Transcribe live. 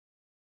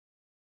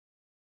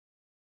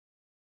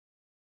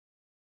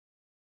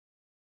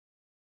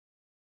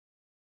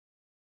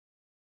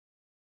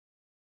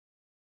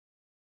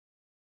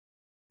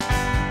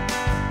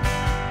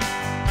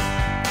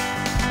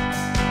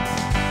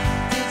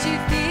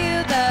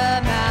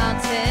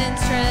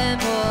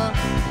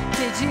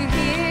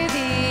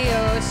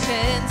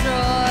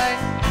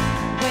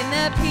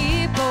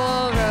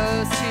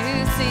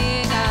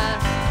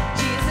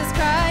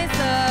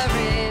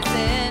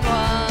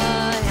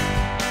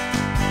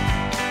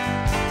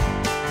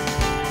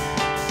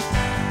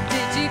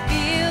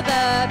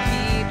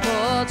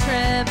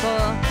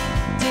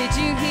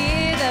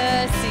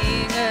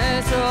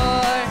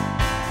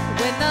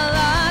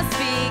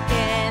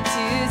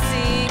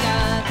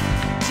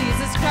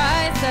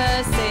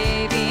the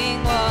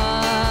saving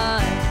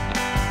one.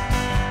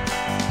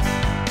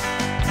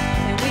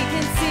 And we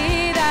can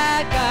see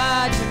that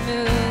God,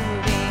 you're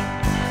moving,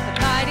 a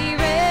mighty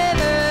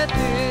river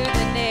through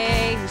the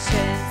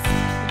nations.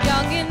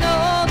 Young and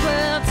old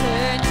will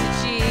turn to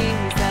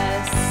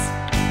Jesus.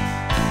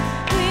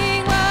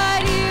 Fling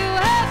wide, you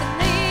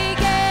heavenly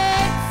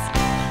gates,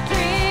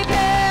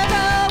 prepare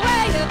the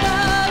way of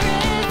the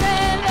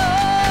risen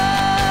Lord.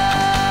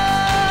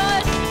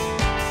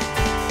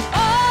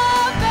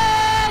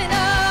 Open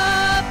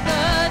up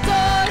the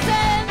doors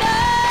and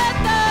let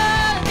the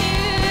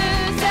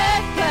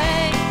music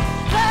play.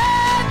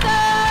 Let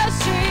the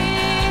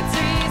streets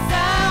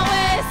resound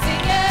with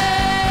singing.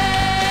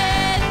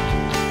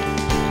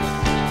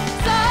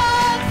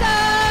 Songs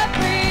that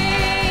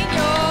bring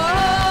your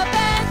hope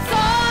and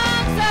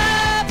songs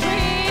that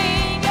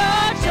bring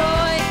your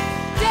joy.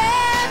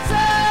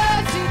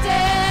 Dancers who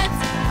dance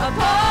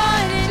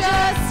upon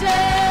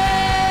injustice.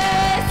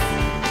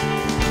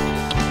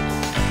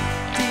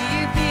 Do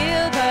you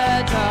feel the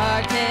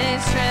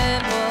darkness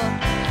tremble?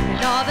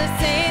 And all the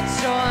saints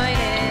join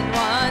in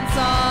one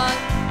song.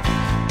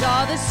 And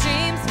all the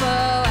streams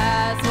flow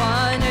as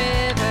one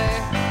river,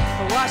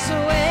 wash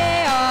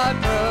away our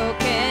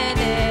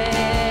brokenness.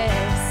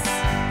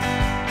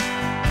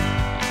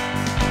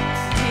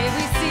 Here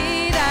we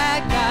see that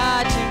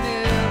God, you're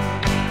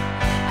moving.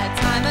 A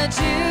time of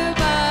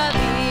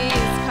jubilee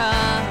is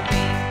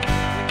coming,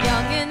 when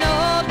young and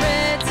old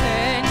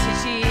return to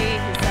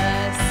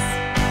Jesus.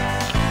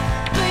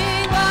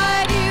 Fling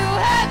wide, you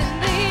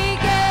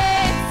heavenly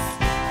gates,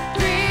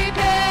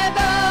 prepare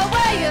the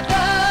way of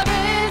the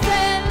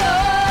risen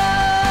Lord.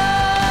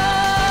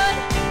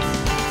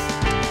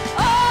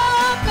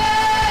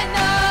 Open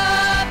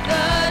up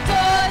the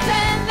doors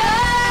and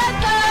let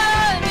the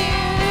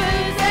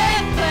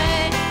music play.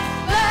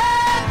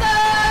 Let the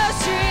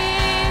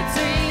streets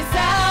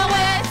resound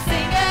with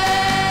singing.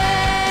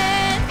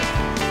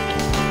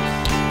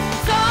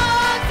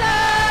 Songs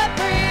that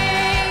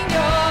bring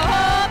your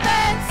hope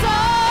and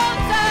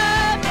songs that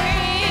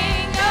bring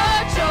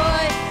your joy.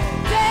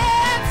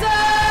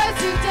 Dancers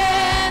who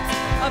dance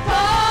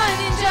upon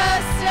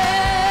injustice.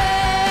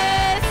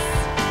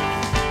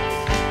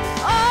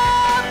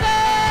 Open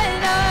up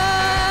the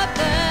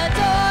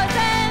doors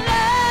and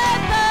let the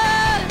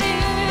music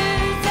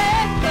play.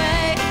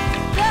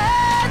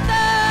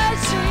 Let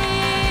the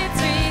streets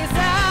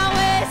resound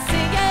with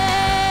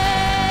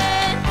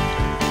singing.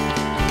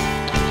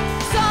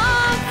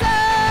 Songs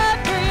that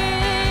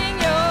bring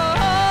your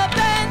hope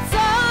and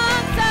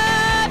songs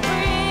that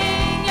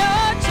bring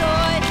your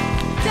joy.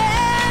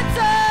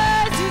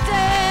 Dancers who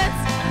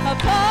dance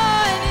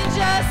upon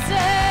injustice.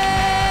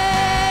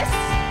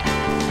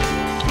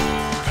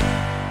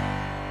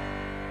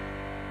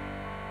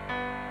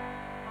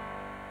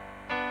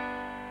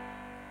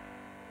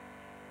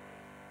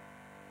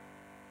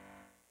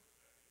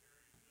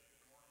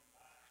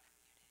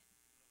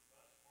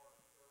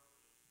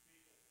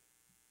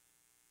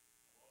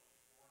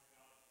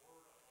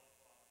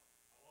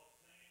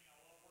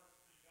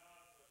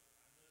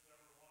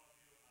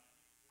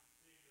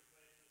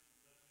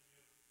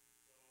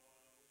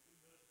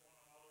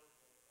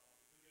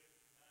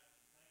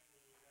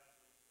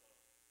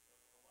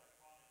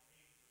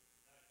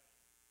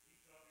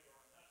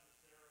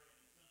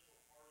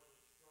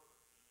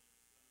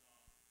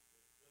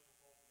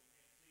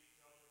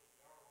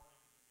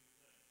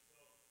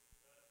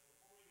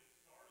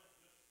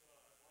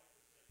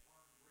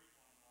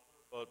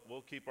 But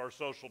we'll keep our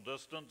social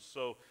distance,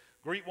 so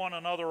greet one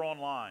another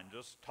online.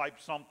 Just type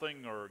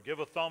something or give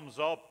a thumbs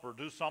up or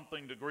do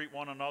something to greet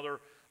one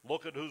another.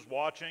 Look at who's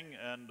watching,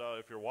 and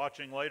if you're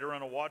watching later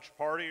in a watch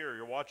party or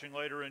you're watching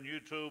later in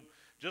YouTube,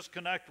 just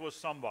connect with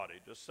somebody.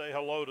 Just say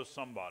hello to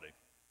somebody.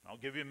 I'll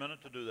give you a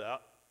minute to do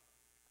that.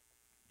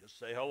 Just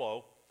say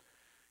hello.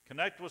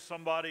 Connect with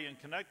somebody, and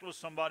connect with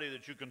somebody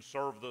that you can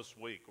serve this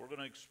week. We're going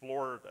to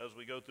explore, as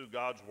we go through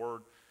God's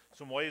Word,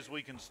 some ways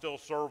we can still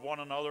serve one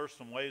another,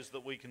 some ways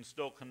that we can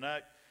still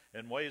connect,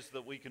 and ways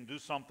that we can do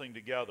something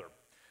together.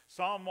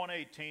 Psalm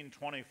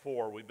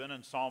 118:24. We've been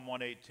in Psalm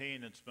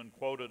 118. It's been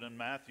quoted in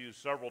Matthew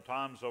several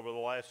times over the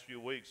last few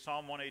weeks.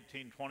 Psalm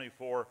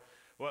 118:24,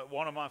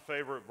 one of my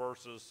favorite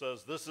verses,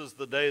 says, "This is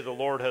the day the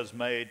Lord has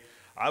made.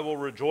 I will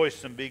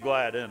rejoice and be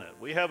glad in it."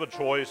 We have a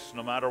choice,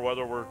 no matter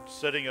whether we're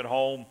sitting at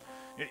home.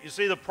 You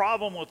see, the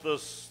problem with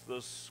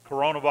this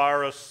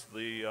coronavirus,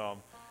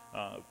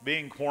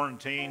 being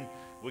quarantined,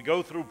 we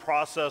go through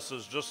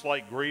processes just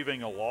like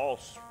grieving a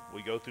loss.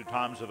 We go through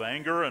times of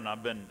anger, and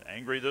I've been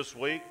angry this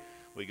week.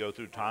 We go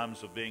through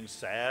times of being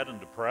sad and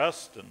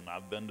depressed, and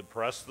I've been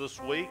depressed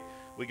this week.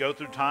 We go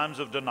through times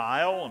of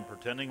denial and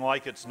pretending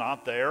like it's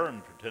not there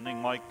and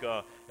pretending like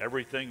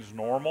everything's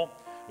normal.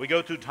 We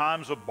go through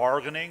times of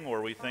bargaining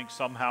where we think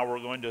somehow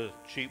we're going to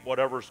cheat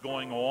whatever's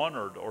going on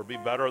or be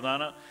better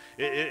than it.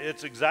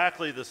 It's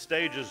exactly the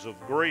stages of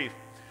grief.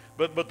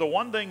 But the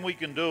one thing we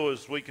can do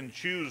is we can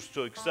choose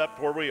to accept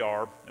where we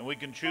are, and we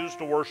can choose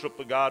to worship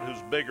the God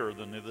who's bigger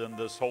than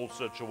this whole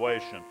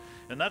situation.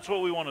 And that's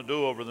what we want to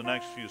do over the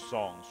next few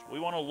songs. We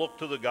want to look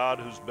to the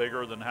God who's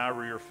bigger than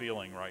however you're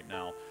feeling right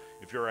now.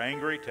 If you're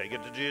angry, take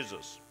it to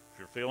Jesus. If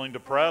you're feeling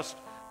depressed,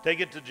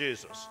 take it to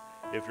Jesus.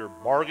 If you're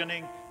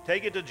bargaining,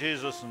 take it to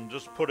Jesus and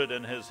just put it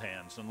in his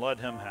hands and let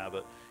him have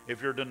it.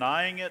 If you're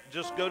denying it,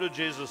 just go to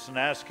Jesus and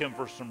ask him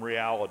for some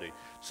reality.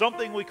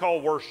 Something we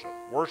call worship.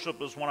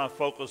 Worship is when I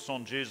focus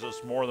on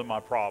Jesus more than my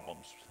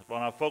problems,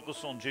 when I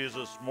focus on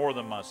Jesus more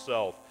than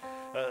myself.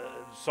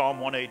 Psalm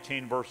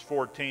 118 verse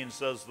 14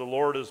 says, "The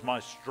Lord is my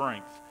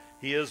strength.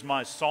 He is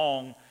my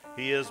song.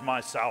 He is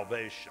my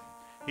salvation."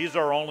 He's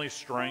our only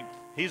strength.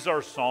 He's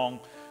our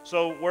song.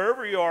 So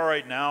wherever you are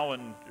right now,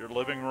 in your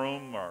living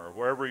room or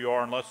wherever you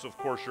are, unless of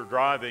course you're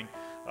driving,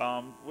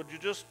 would you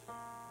just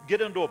get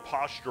into a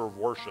posture of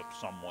worship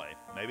some way?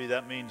 Maybe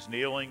that means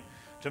kneeling.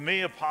 To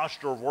me, a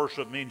posture of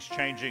worship means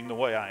changing the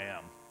way I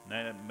am.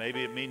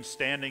 Maybe it means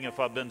standing if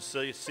I've been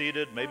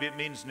seated. Maybe it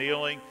means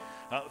kneeling.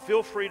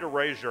 Feel free to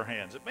raise your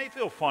hands. It may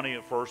feel funny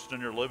at first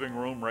in your living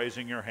room,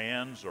 raising your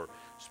hands or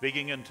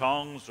speaking in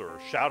tongues or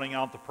shouting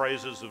out the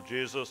praises of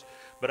Jesus,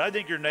 but I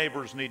think your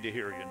neighbors need to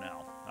hear you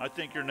now. I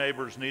think your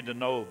neighbors need to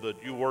know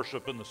that you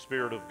worship in the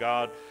Spirit of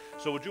God.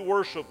 So would you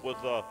worship with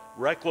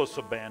reckless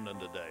abandon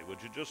today?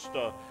 Would you just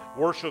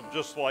worship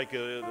just like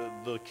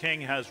the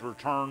King has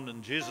returned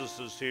and Jesus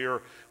is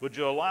here? Would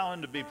you allow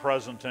him to be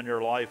present in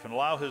your life and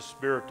allow his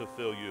Spirit to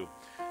fill you?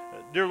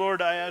 Dear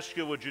Lord, I ask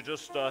you, would you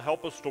just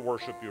help us to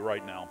worship you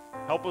right now?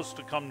 Help us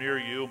to come near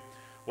you.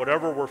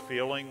 Whatever we're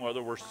feeling,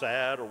 whether we're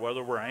sad or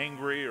whether we're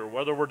angry or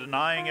whether we're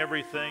denying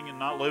everything and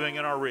not living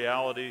in our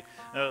reality.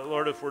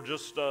 Lord, if we're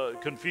just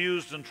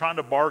confused and trying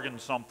to bargain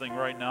something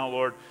right now,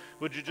 Lord,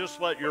 would you just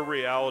let your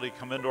reality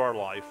come into our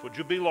life? Would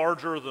you be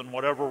larger than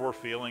whatever we're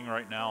feeling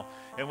right now?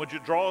 And would you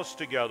draw us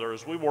together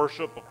as we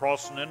worship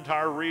across an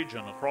entire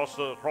region,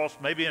 across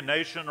maybe a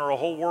nation or a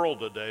whole world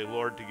today,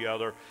 Lord,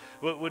 together?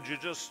 Would you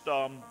just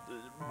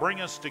bring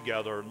us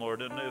together,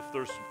 Lord? And if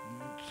there's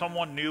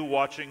someone new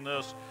watching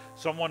this,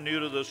 someone new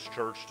to this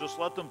church, just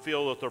let them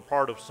feel that they're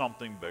part of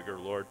something bigger,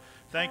 Lord.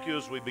 Thank you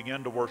as we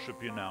begin to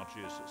worship you now,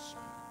 Jesus.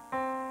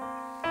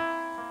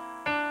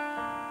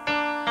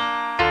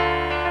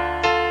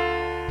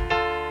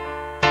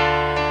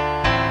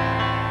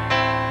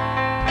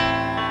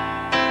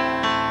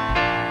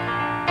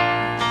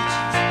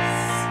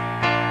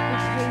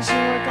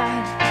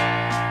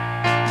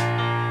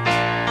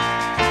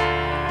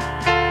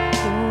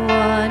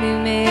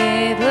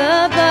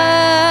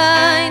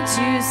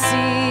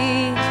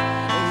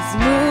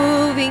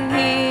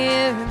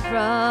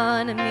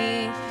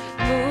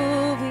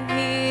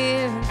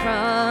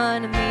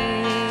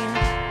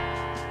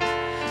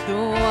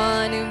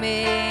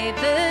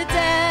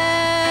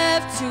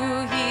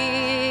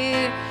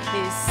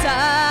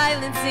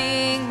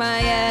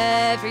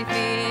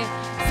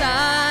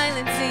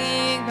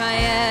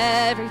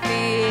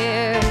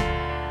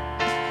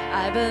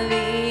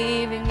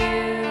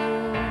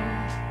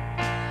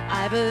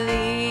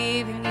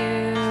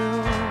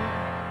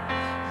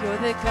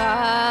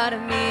 God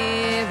of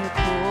miracles,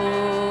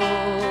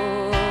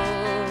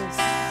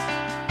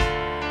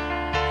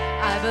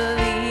 I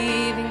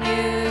believe in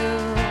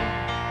you,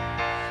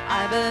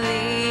 I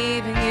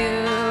believe in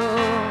you,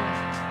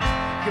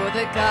 you're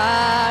the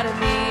God of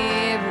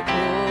miracles.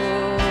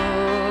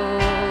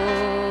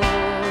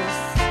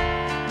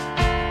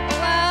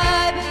 Oh,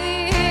 I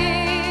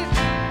believe,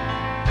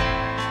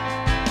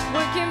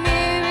 working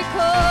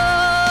miracles.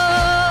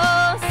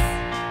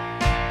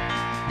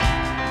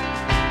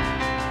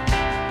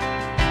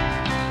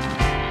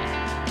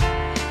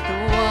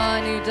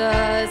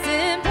 Does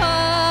impossible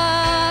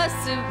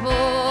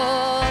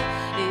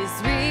is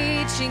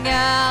reaching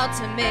out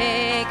to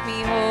make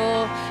me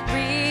whole,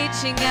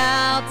 reaching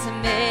out to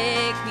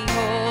make me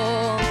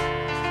whole.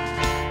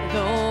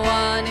 The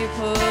one who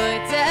put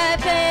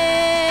death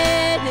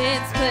in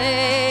its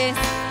place,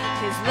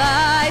 his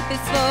life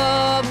is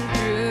flowing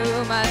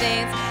through my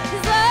veins,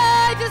 his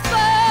life is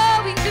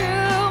flowing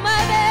through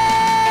my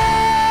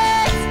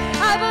veins.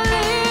 I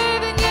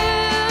believe in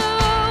you,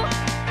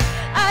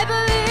 I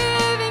believe.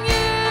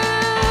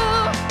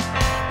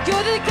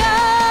 You're the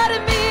God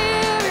of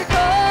miracles.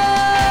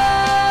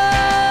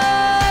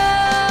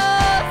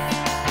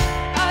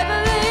 I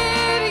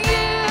believe in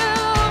you.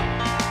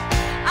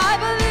 I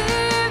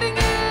believe in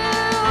you.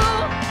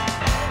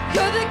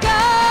 You're the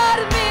God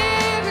of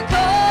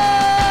miracles.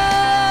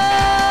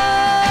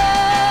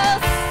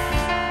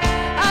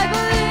 I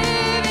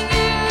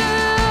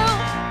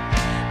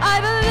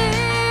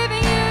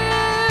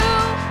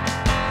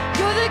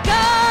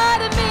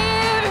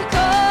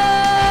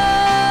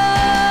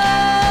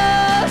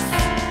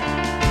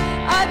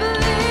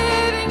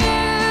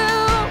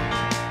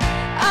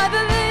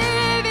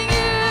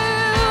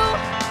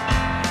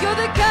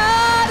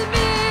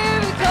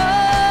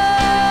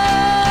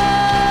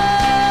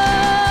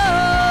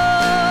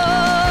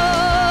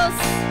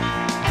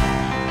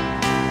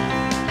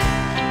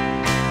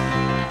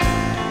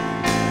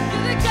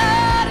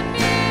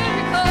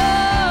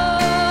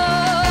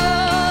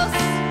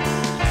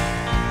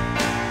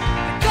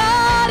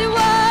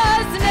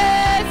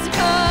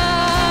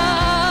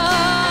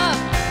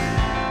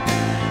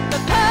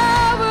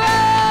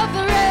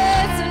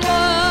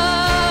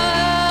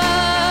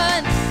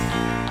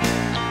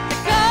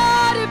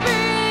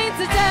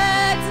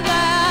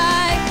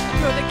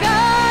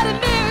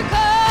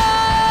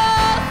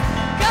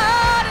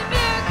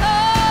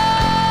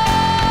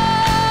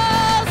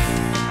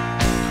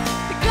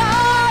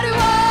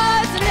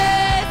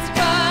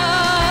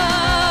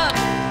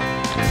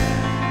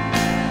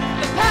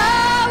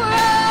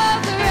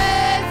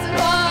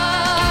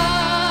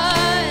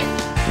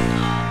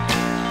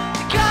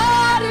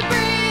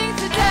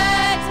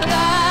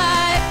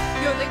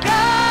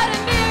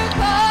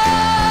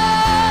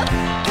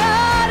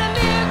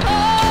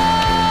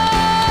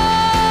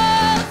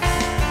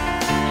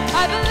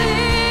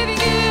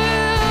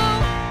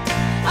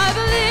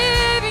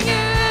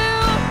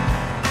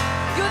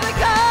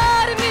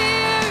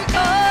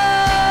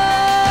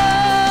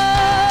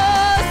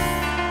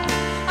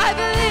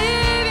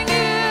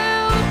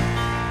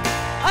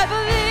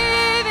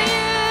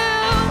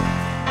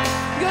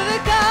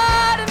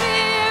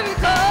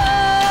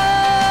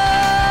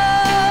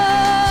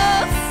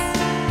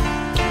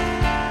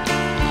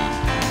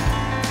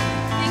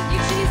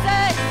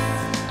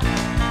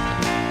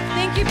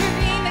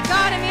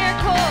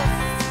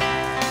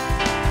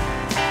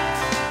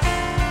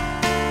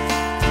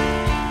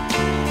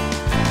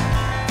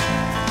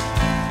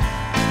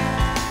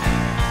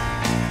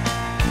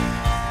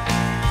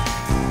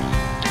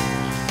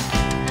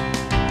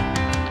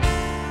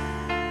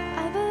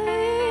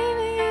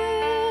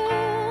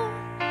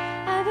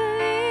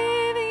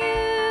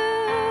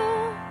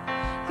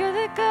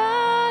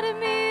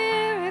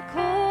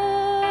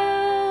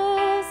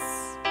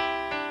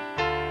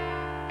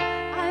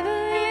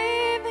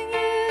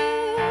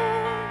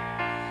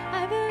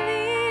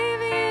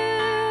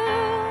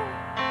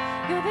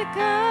You're the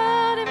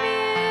God of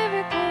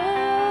miracles.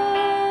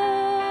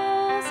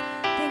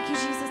 Thank you,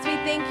 Jesus. We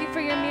thank you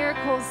for your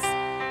miracles.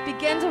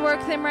 Begin to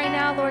work them right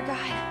now, Lord God.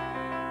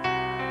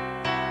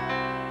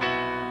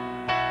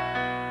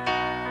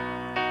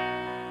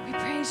 We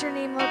praise your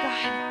name, Lord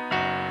God.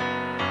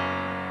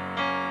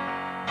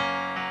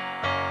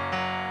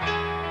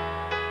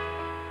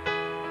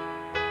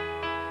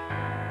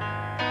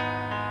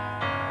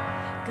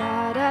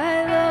 God,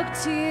 I look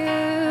to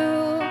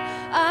you.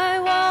 I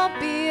won't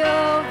be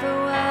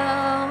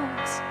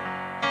overwhelmed.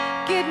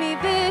 Give me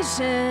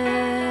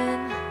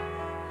vision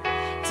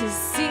to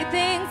see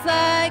things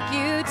like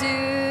you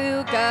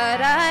do.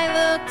 God, I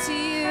look to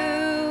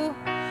you.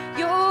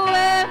 You're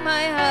where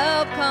my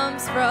help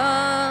comes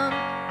from.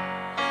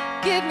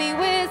 Give me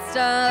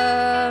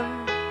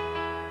wisdom.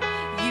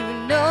 You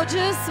know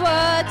just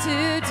what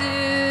to do.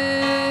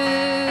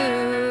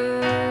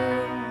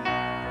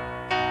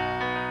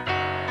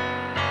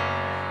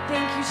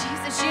 Thank you,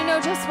 Jesus. You know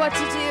just what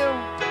to do.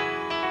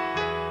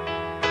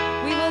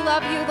 We will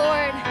love you,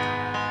 Lord.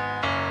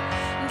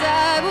 And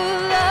I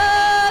will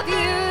love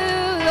you,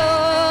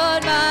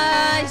 Lord,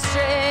 my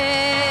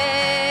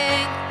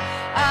strength.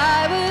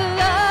 I will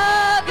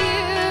love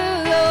you,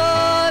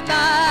 Lord,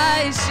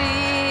 my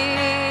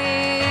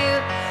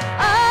shield.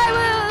 I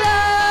will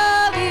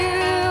love you,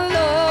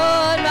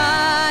 Lord,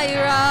 my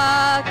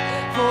rock.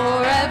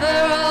 Forever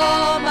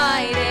all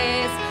my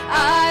days,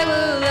 I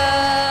will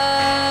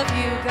love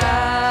you,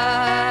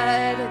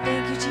 God.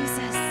 Thank you,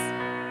 Jesus.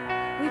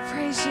 We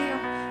praise you.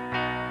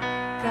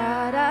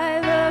 God, I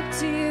look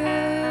to you.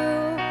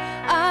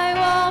 I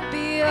won't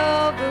be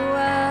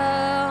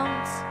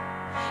overwhelmed.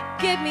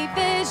 Give me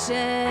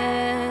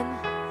vision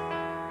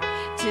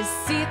to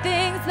see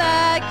things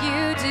like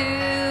you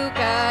do.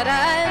 God,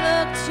 I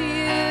look to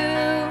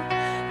you.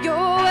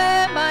 You're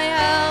where my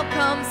help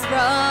comes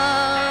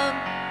from.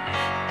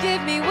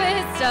 Give me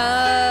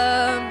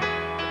wisdom.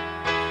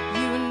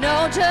 You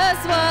know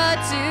just what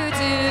to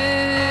do.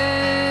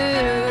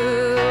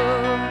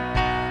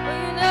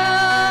 You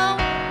know.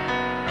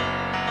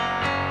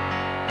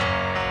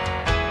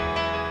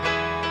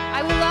 I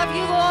will love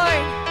you,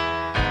 Lord.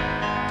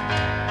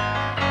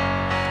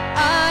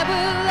 I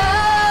will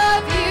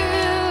love you,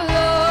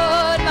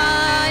 Lord,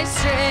 my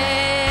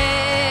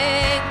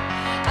strength.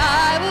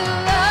 I will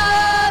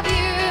love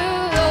you,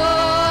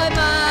 Lord,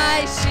 my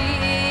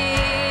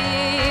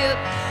shield.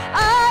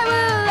 I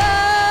will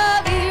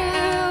love you,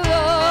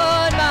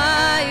 Lord,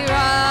 my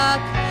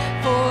rock.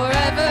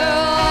 Forever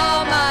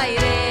all my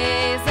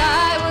days,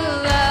 I will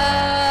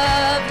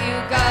love you,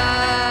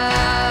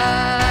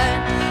 God.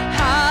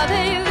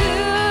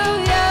 Hallelujah,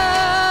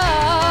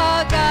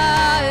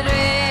 God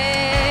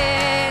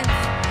reigns.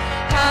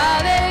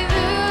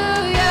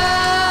 Hallelujah,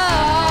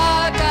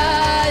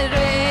 God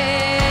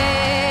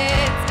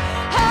reigns.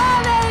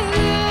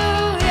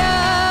 Hallelujah,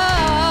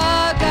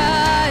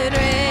 God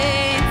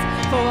reigns.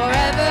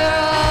 Forever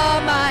all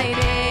my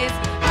days.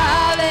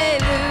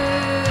 Hallelujah.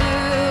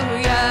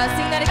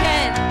 Sing that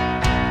again.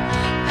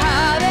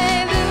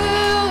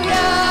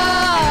 Hallelujah,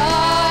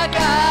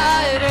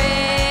 God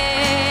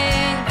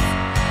reigns.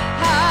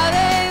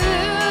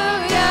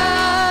 Hallelujah,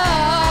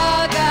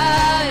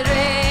 God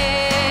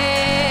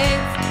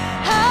reigns.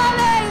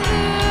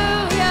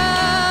 Hallelujah,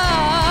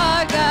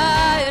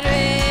 God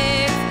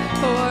reigns.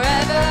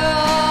 Forever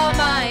all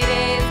my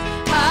days.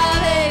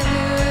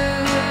 Hallelujah.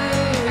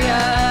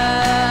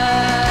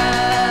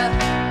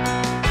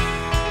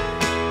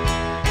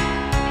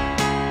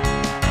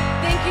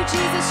 Thank you,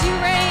 Jesus. You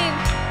reign.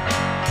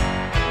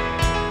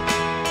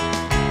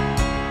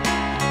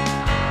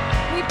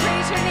 We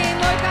praise your name,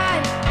 Lord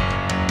God.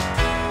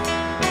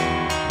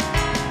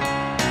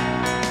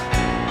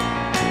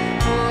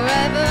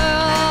 Forever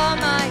all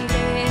my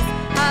days.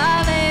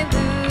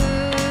 Hallelujah.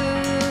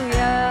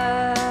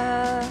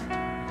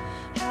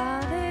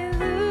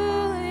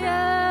 Hallelujah.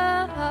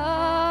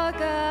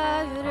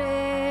 God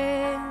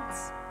reigns.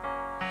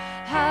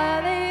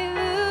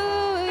 Hallelujah.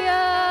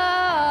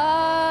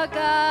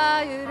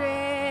 God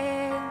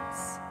reigns.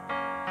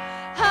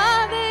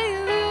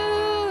 Hallelujah,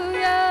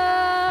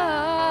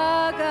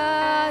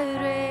 God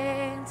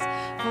reigns.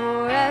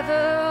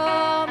 Forever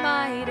all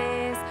my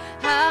days.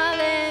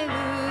 Hallelujah.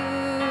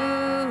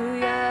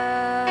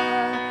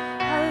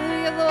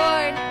 Hallelujah,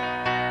 Lord.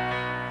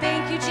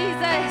 Thank you,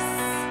 Jesus.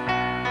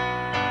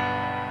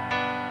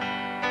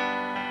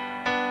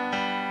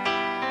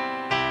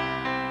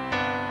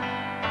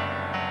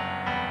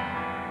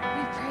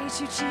 We praise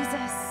you,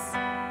 Jesus.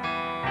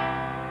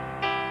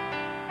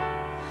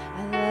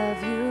 I love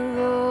you,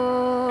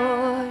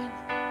 Lord.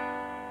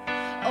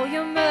 Oh,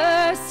 your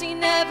mercy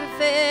never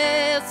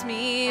fails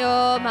me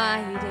all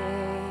my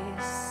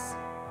days.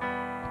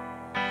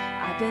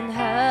 I've been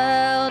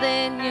held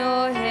in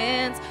your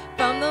hands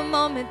from the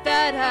moment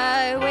that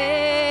I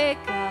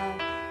wake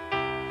up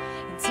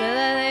until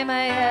I lay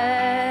my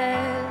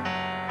head.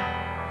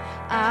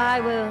 I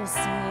will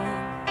sing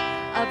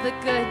of the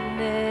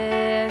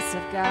goodness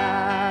of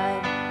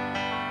God.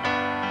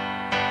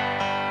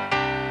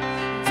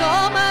 And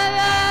all my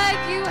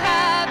life you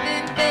have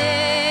been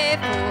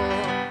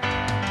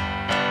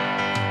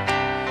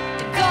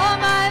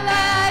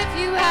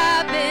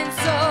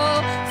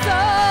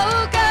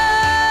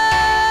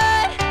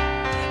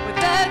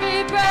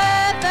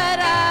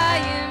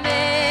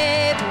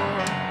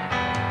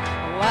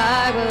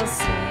I will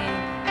sing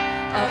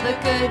of the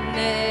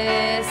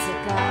goodness of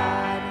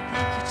God.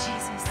 Thank you,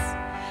 Jesus.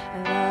 I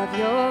love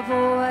your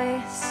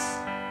voice.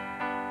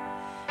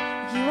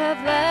 You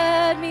have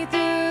led me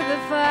through the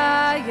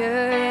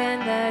fire in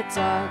the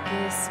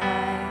darkest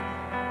night.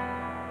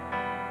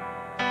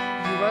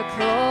 You are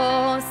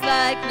close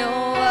like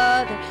no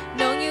other.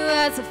 Known you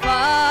as a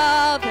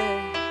father.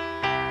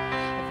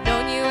 I've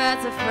known you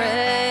as a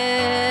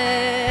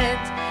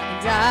friend.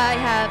 And I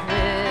have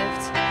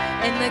lived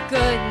in the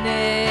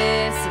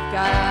goodness of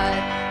God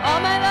all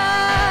my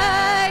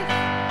life.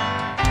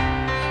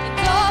 And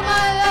all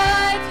my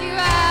life you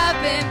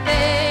have been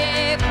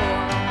faithful.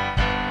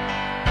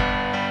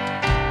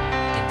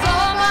 And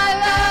all my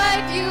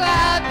life you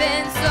have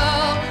been so,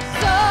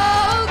 so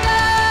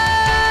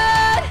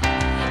good.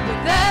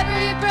 With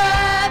every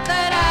breath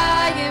that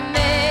I am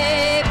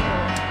able,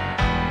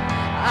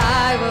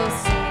 I will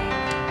sing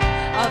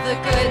of the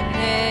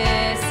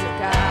goodness of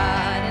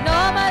God. And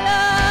all my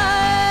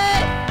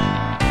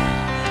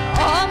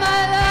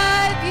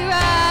life you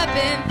have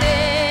been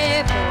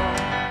faithful.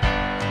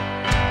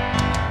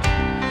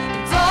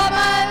 And all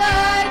my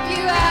life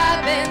you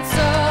have been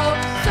so,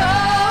 so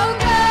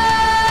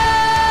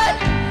good.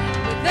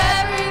 With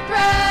every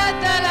breath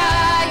that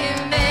I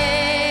am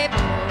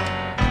able,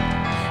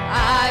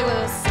 I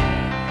will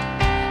sing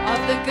of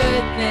the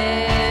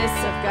goodness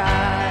of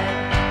God.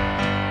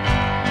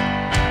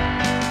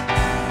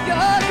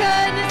 Your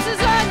goodness is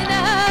running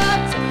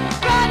out to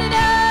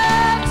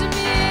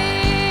me.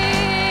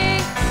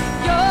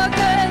 Your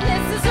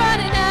goodness is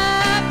running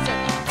out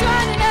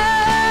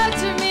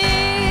to me.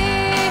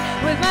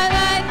 With my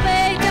life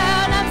laid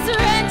down, I'm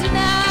surrendered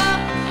now.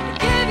 I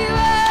give you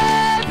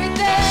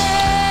everything.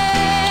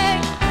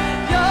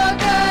 Your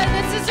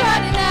goodness is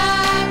running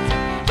out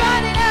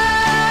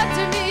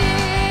to me.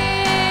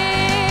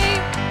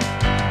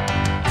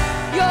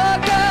 Your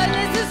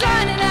goodness is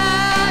running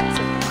out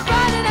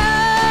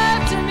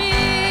to me.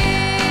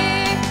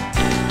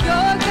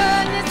 Your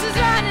goodness is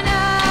running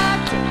out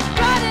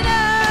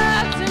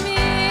to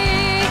me.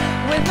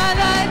 With my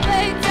life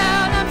laid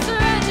down, I'm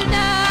surrendered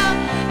now.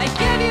 I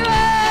give you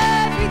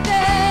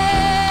everything.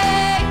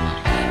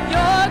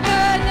 Your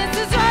goodness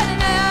is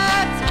running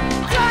out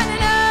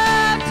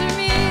to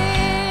me.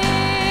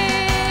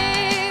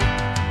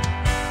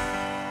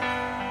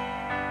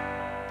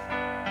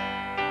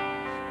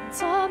 And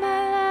all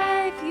my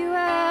life you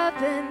have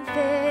been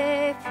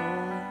faithful.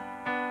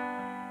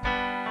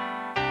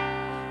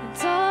 And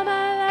all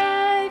my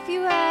life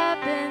you have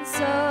been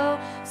so,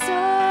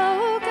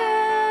 so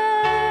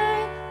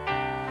good.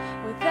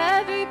 With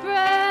every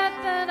breath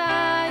that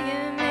I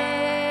am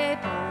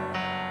able,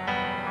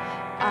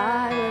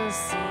 I will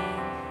sing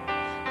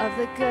of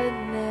the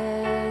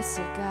goodness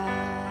of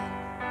God.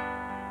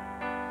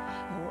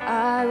 Oh,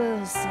 I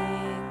will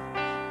sing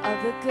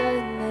of the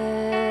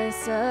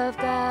goodness of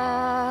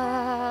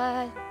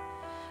God.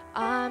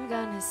 I'm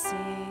gonna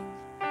sing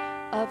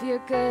of your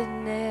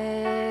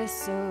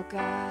goodness, oh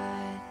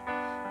God.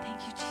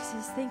 Thank you,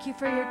 Jesus. Thank you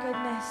for your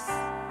goodness.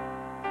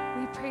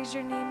 We praise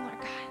your name, Lord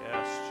God.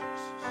 Yes,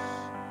 Jesus.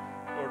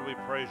 Lord, we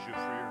praise you for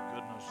your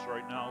goodness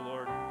right now,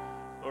 Lord.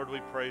 Lord, we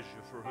praise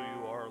you for who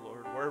you are,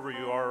 Lord. Wherever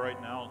you are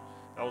right now,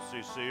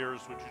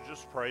 LCCers, would you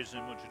just praise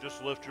him? Would you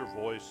just lift your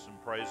voice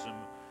and praise him?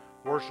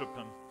 Worship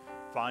him.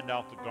 Find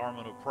out the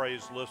garment of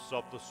praise lifts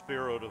up the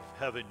spirit of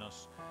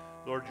heaviness.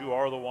 Lord, you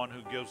are the one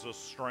who gives us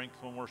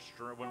strength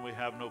when we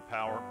have no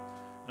power.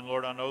 And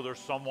Lord, I know there's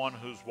someone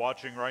who's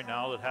watching right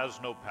now that has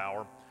no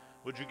power.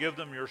 Would you give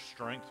them your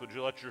strength? Would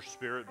you let your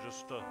spirit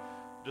just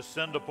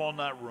descend upon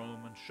that room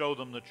and show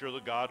them that you're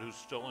the God who's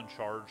still in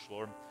charge,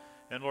 Lord?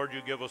 And Lord,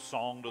 you give a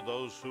song to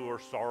those who are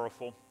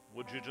sorrowful.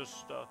 Would you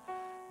just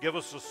give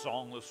us a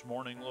song this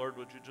morning, Lord?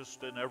 Would you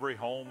just, in every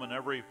home and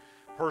every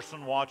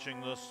person watching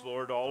this,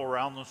 Lord, all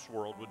around this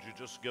world, would you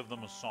just give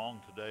them a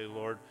song today,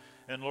 Lord?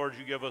 And Lord,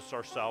 you give us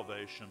our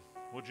salvation.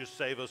 Would you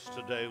save us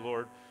today,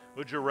 Lord?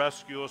 Would you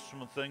rescue us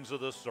from the things of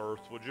this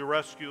earth? Would you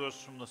rescue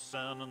us from the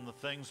sin and the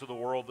things of the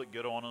world that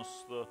get on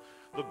us,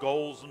 the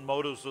goals and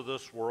motives of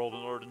this world,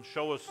 Lord, and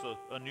show us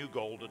a new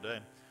goal today.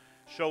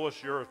 Show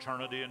us your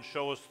eternity and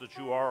show us that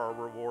you are our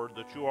reward,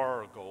 that you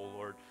are our goal,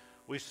 Lord.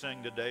 We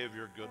sing today of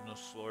your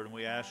goodness, Lord, and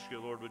we ask you,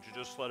 Lord, would you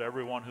just let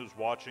everyone who's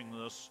watching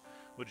this,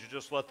 would you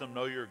just let them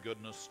know your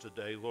goodness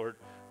today, Lord?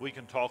 We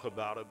can talk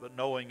about it, but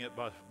knowing it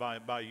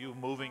by you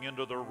moving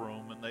into their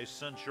room and they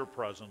sense your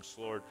presence,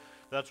 Lord,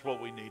 that's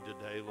what we need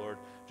today, Lord.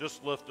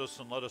 Just lift us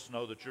and let us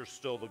know that you're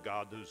still the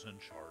God who's in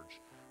charge.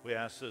 We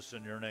ask this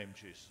in your name,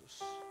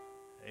 Jesus.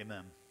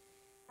 Amen.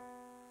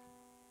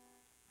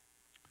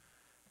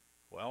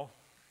 Well,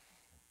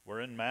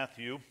 we're in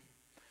Matthew,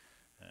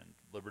 and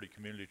Liberty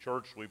Community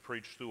Church, we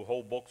preach through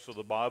whole books of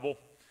the Bible,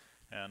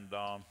 and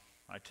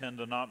I tend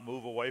to not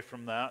move away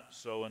from that.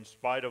 So in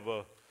spite of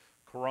a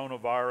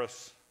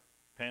coronavirus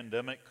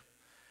pandemic,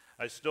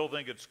 I still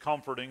think it's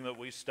comforting that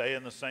we stay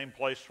in the same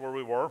place where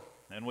we were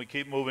and we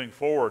keep moving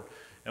forward.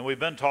 And we've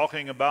been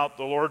talking about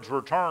the Lord's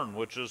return,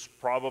 which is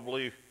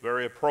probably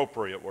very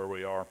appropriate where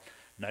we are.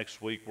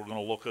 Next week we're going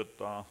to look at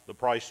the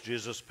price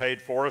Jesus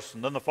paid for us.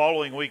 And then the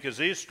following week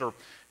is Easter,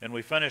 and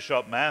we finish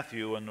up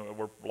Matthew, and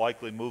we're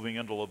likely moving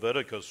into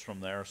Leviticus from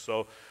there.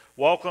 So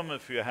welcome.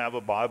 If you have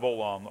a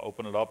Bible,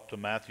 open it up to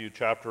Matthew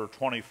chapter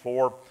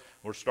 24.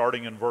 We're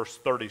starting in verse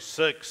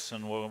 36,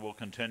 and we'll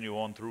continue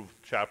on through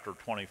chapter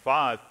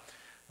 25.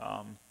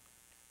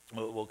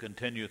 We'll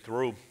continue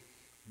through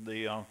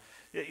the,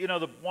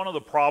 one of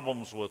the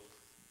problems with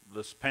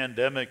this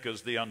pandemic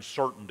is the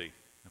uncertainty.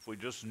 If we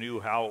just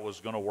knew how it was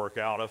going to work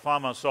out. I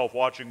find myself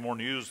watching more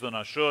news than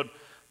I should,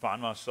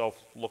 find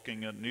myself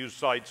looking at news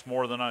sites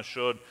more than I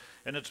should,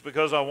 and it's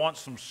because I want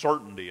some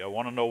certainty. I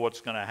want to know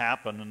what's going to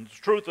happen, and the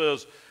truth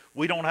is,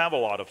 we don't have a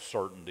lot of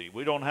certainty.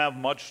 We don't have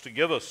much to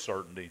give us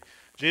certainty.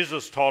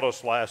 Jesus taught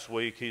us last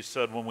week, he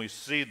said, when we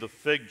see the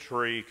fig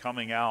tree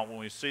coming out, when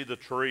we see the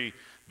tree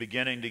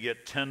beginning to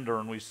get tender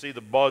and we see the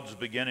buds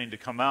beginning to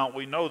come out,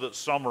 we know that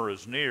summer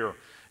is near.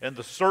 And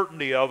the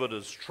certainty of it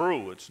is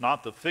true. It's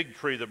not the fig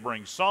tree that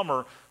brings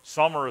summer.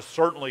 Summer is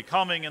certainly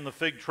coming, and the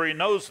fig tree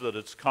knows that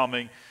it's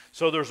coming.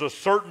 So there's a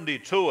certainty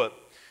to it.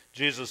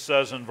 Jesus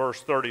says in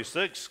verse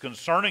 36,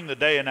 concerning the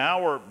day and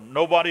hour,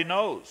 nobody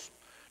knows.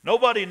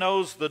 Nobody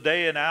knows the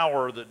day and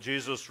hour that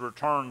Jesus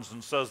returns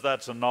and says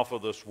that's enough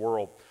of this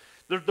world.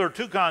 There are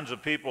two kinds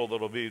of people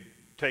that will be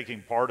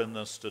taking part in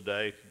this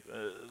today.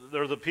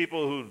 There are the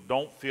people who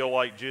don't feel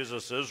like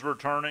Jesus is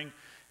returning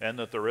and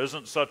that there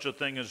isn't such a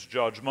thing as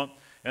judgment.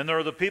 And there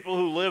are the people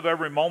who live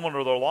every moment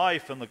of their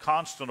life in the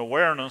constant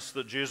awareness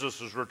that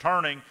Jesus is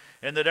returning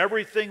and that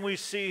everything we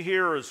see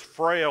here is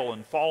frail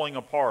and falling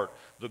apart.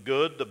 The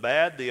good, the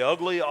bad, the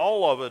ugly,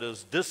 all of it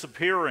is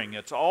disappearing.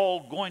 It's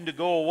all going to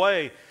go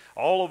away.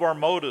 All of our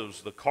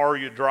motives, the car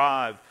you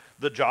drive,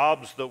 the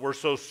jobs that we're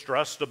so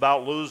stressed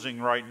about losing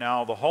right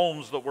now, the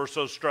homes that we're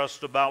so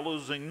stressed about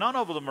losing, none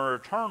of them are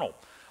eternal.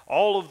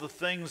 All of the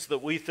things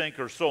that we think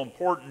are so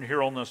important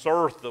here on this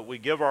earth that we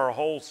give our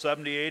whole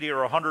 70, 80,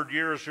 or 100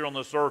 years here on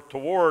this earth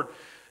toward,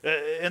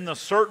 in the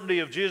certainty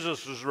of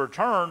Jesus'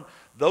 return,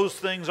 those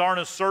things aren't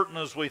as certain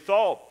as we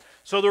thought.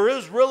 So there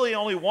is really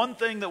only one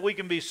thing that we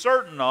can be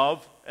certain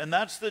of, and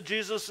that's that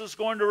Jesus is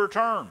going to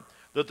return.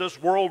 That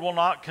this world will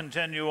not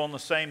continue on the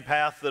same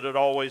path that it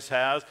always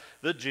has,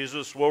 that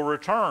Jesus will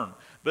return.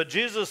 But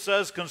Jesus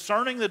says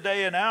concerning the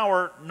day and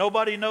hour,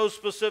 nobody knows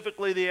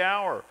specifically the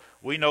hour.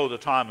 We know the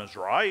time is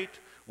right.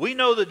 We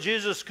know that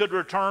Jesus could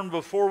return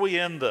before we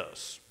end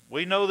this.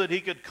 We know that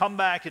he could come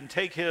back and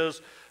take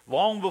his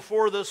long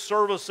before this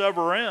service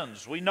ever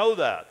ends. We know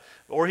that.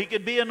 Or he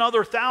could be another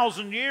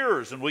 1,000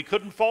 years, and we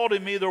couldn't fault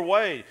him either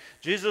way.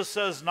 Jesus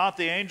says not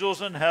the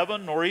angels in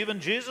heaven, nor even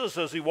Jesus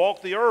as he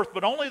walked the earth,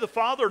 but only the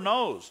Father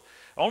knows.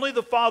 Only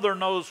the Father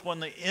knows when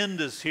the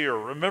end is here.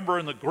 Remember,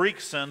 in the Greek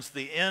sense,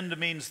 the end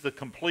means the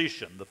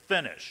completion, the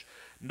finish.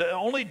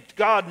 Only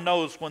God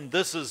knows when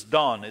this is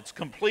done. It's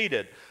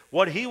completed.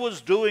 What he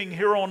was doing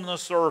here on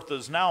this earth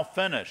is now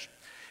finished.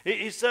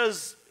 He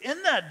says,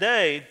 in that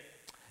day,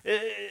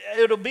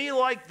 it'll be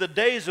like the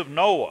days of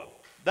Noah.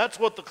 That's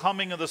what the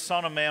coming of the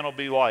Son of Man will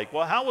be like.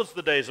 Well, how was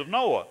the days of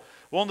Noah?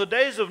 Well, in the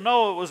days of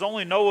Noah, it was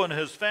only Noah and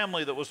his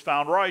family that was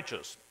found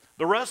righteous.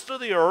 The rest of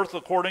the earth,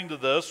 according to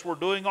this, were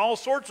doing all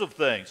sorts of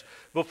things.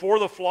 Before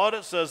the flood,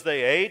 it says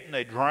they ate and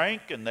they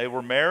drank and they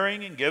were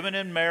marrying and giving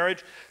in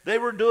marriage. They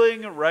were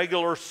doing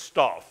regular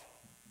stuff.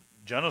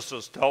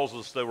 Genesis tells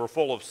us they were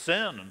full of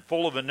sin and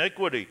full of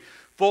iniquity,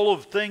 full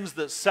of things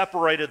that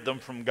separated them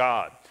from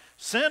God.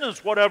 Sin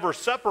is whatever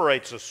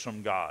separates us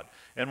from God.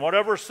 And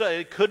whatever,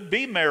 it could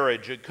be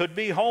marriage, it could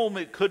be home,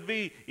 it could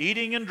be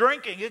eating and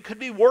drinking, it could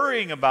be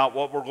worrying about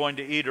what we're going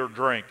to eat or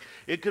drink.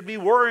 It could be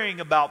worrying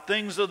about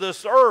things of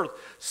this earth.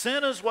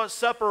 Sin is what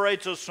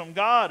separates us from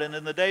God. And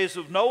in the days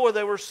of Noah,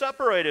 they were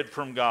separated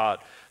from God.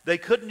 They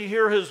couldn't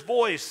hear his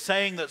voice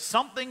saying that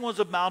something was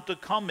about to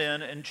come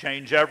in and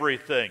change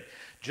everything.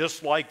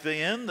 Just like the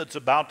end that's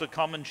about to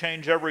come and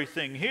change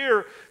everything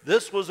here,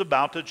 this was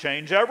about to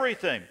change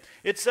everything.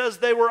 It says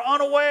they were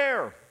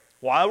unaware.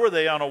 Why were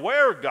they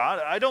unaware,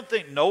 God? I don't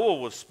think Noah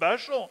was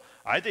special.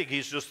 I think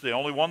he's just the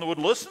only one that would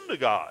listen to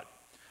God.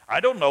 I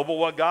don't know but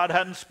what God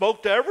hadn't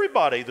spoke to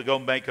everybody to go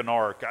make an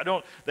ark.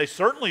 They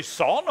certainly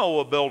saw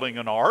Noah building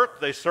an ark.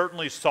 They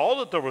certainly saw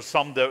that there was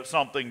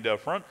something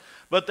different,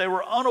 but they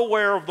were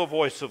unaware of the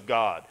voice of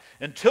God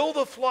until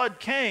the flood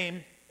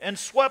came and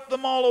swept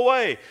them all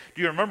away.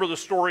 Do you remember the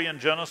story in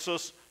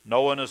Genesis?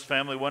 Noah and his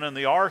family went in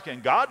the ark,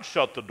 and God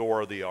shut the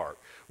door of the ark.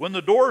 When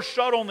the door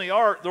shut on the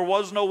ark, there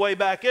was no way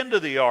back into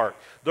the ark.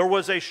 There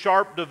was a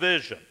sharp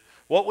division.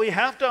 What we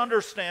have to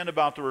understand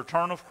about the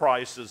return of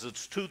Christ is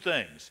it's two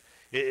things,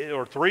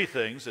 or three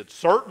things. It's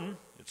certain,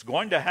 it's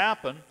going to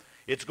happen.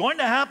 It's going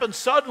to happen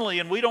suddenly,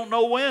 and we don't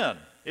know when.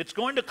 It's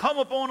going to come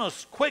upon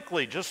us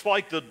quickly, just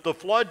like the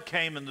flood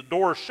came and the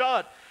door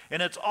shut,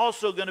 and it's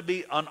also going to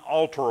be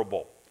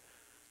unalterable.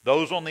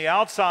 Those on the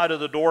outside of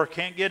the door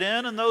can't get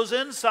in, and those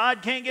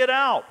inside can't get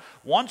out.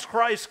 Once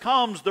Christ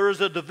comes, there is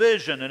a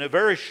division, and a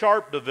very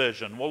sharp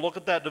division. We'll look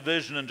at that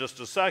division in just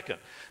a second,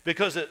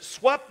 because it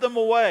swept them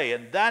away,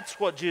 and that's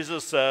what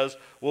Jesus says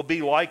will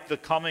be like the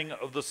coming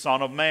of the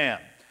Son of Man.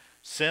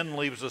 Sin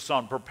leaves us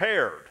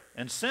unprepared.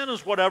 And sin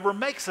is whatever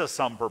makes us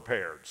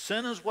unprepared.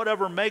 Sin is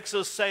whatever makes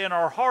us say in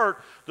our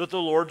heart that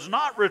the Lord's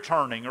not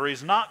returning or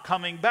He's not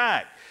coming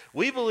back.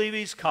 We believe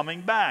He's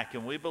coming back,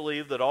 and we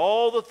believe that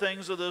all the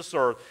things of this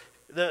earth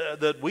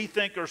that we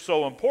think are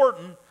so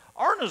important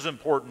aren't as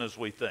important as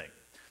we think.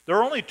 There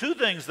are only two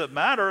things that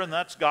matter, and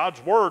that's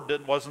God's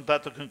Word. Wasn't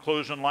that the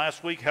conclusion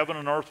last week? Heaven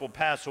and earth will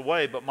pass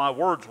away, but my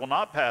words will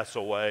not pass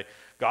away.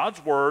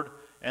 God's Word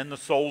and the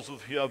souls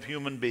of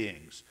human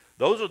beings.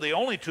 Those are the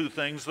only two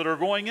things that are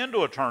going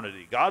into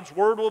eternity. God's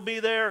Word will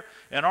be there,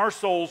 and our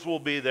souls will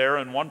be there,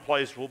 and one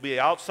place will be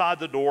outside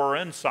the door or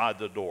inside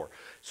the door.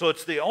 So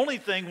it's the only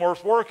thing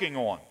worth working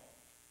on.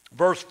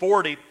 Verse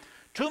 40,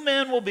 2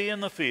 men will be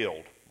in the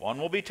field. One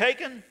will be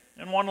taken,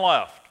 and one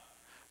left.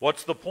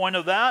 What's the point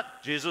of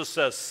that? Jesus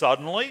says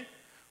suddenly,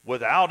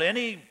 without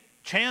any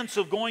chance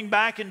of going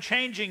back and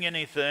changing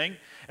anything,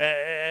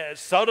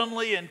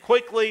 suddenly and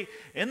quickly,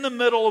 in the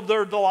middle of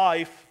their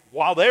life,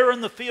 while they're in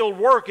the field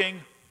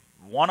working,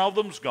 one of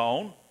them's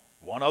gone,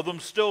 one of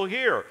them's still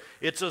here.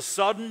 It's a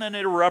sudden and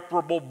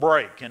irreparable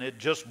break, and it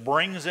just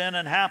brings in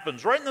and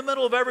happens right in the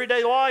middle of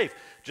everyday life,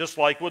 just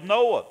like with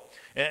Noah.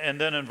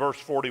 And then in verse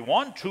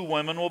 41, 2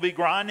 women will be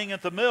grinding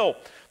at the mill.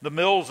 The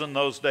mills in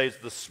those days,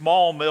 the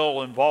small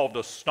mill involved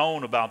a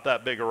stone about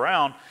that big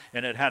around,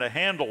 and it had a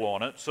handle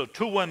on it. So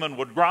 2 women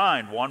would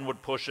grind. One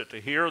would push it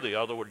to here, the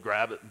other would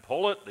grab it and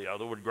pull it, the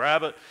other would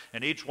grab it,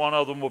 and each one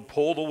of them would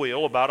pull the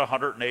wheel about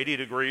 180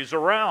 degrees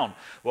around.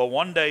 Well,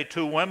 one day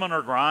 2 women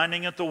are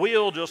grinding at the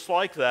wheel just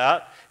like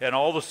that, and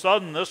all of a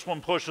sudden this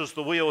one pushes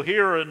the wheel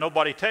here and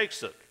nobody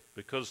takes it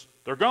because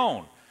they're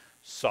gone.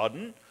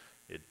 Sudden.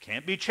 It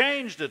can't be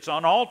changed. It's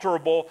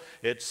unalterable.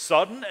 It's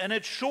sudden and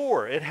it's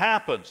sure. It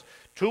happens.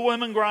 2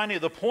 women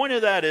grinding. The point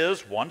of that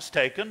is one's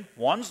taken,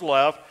 one's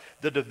left.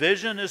 The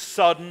division is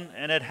sudden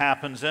and it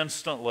happens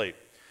instantly.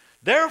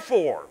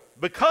 Therefore,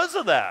 because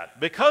of that,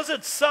 because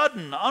it's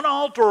sudden,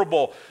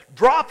 unalterable,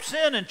 drops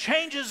in and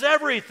changes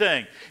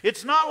everything.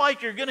 It's not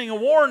like you're getting a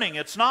warning.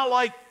 It's not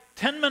like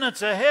 10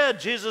 minutes ahead,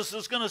 Jesus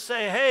is going to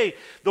say, hey,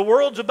 the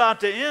world's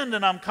about to end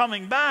and I'm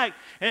coming back,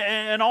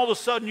 and all of a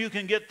sudden you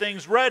can get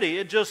things ready.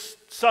 It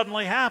just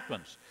suddenly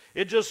happens.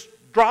 It just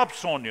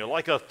drops on you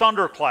like a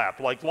thunderclap,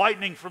 like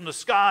lightning from the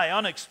sky,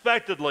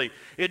 unexpectedly.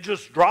 It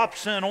just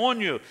drops in on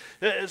you.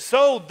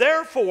 So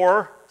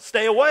therefore,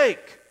 stay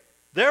awake.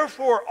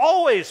 Therefore,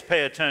 always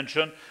pay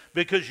attention,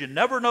 because you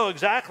never know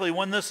exactly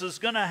when this is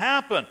going to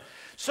happen.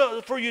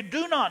 So, for you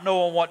do not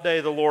know on what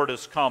day the Lord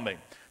is coming.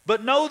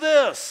 But know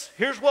this,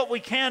 here's what we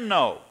can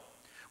know.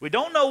 We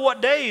don't know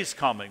what day He's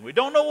coming. We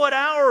don't know what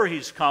hour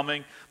He's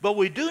coming. But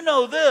we do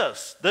know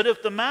this, that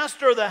if the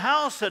master of the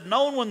house had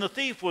known when the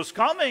thief was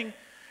coming,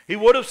 he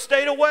would have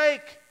stayed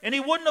awake, and he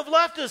wouldn't have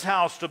left his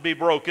house to be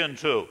broke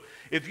into.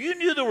 If you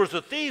knew there was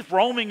a thief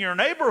roaming your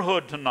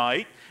neighborhood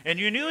tonight, and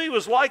you knew he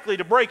was likely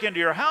to break into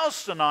your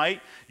house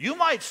tonight, you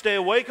might stay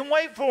awake and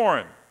wait for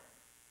him.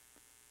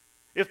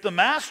 If the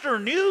master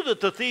knew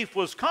that the thief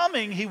was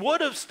coming, he would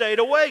have stayed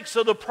awake.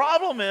 So the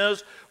problem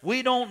is,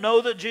 we don't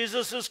know that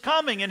Jesus is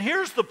coming. And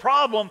here's the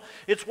problem.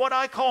 It's what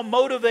I call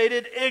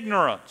motivated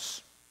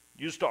ignorance.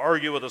 I used to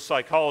argue with a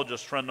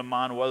psychologist friend of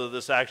mine whether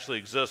this actually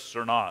exists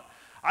or not.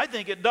 I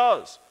think it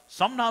does.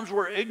 Sometimes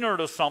we're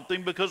ignorant of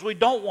something because we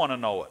don't want to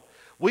know it.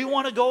 We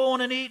want to go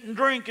on and eat and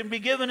drink and be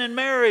given in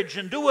marriage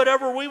and do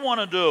whatever we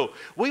want to do.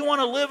 We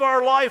want to live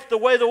our life the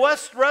way the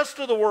rest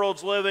of the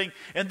world's living.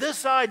 And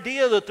this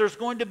idea that there's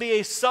going to be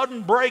a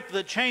sudden break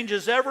that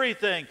changes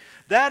everything,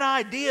 that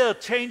idea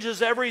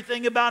changes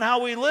everything about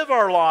how we live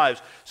our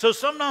lives. So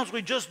sometimes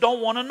we just don't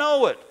want to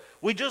know it.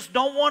 We just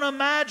don't want to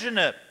imagine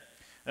it.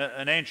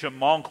 An ancient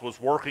monk was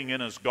working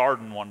in his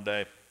garden one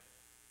day,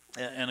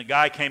 and a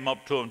guy came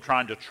up to him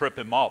trying to trip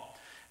him up.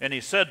 And he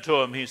said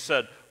to him,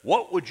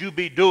 "What would you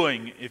be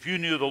doing if you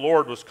knew the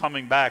Lord was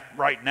coming back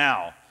right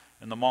now?"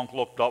 And the monk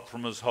looked up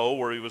from his hoe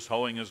where he was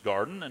hoeing his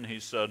garden, and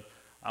he said,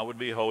 "I would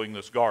be hoeing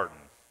this garden."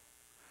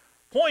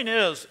 Point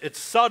is, it's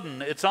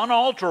sudden, it's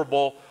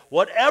unalterable.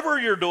 Whatever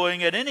you're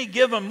doing at any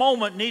given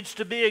moment needs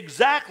to be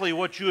exactly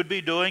what you would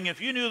be doing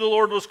if you knew the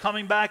Lord was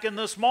coming back in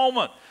this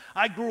moment.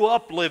 I grew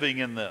up living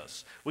in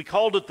this. We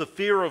called it the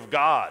fear of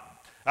God.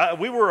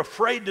 We were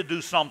afraid to do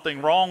something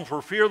wrong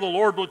for fear the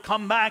Lord would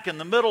come back in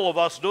the middle of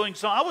us doing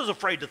something. I was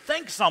afraid to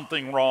think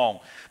something wrong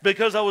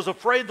because I was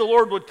afraid the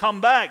Lord would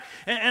come back.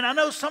 And I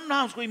know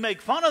sometimes we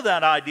make fun of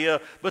that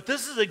idea, but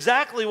this is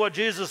exactly what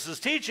Jesus is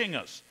teaching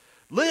us.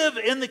 Live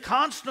in the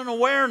constant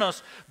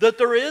awareness that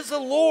there is a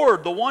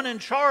Lord, the one in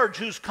charge,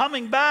 who's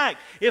coming back.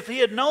 If he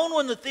had known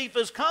when the thief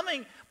is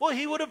coming, well,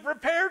 he would have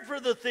prepared for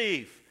the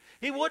thief.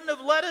 He wouldn't have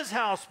let his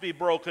house be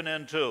broken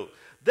into.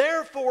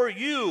 Therefore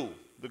you,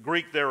 the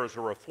Greek there is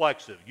a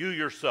reflexive, you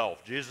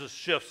yourself. Jesus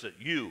shifts it.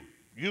 You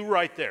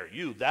right there.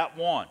 You, that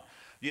one.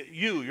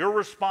 You're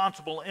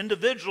responsible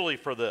individually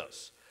for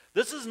this.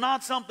 This is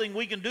not something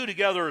we can do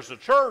together as a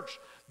church.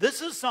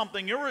 This is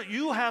something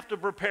you have to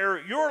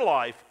prepare your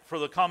life for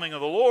the coming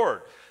of the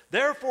Lord.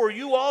 Therefore,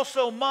 you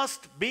also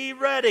must be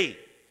ready.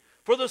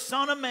 For the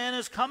Son of Man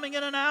is coming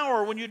in an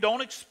hour when you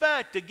don't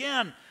expect.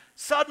 Again,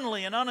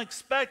 suddenly and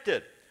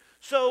unexpected.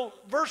 So,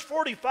 verse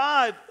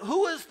 45,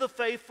 who is the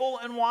faithful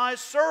and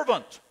wise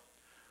servant?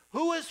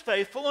 Who is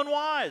faithful and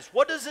wise?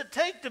 What does it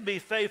take to be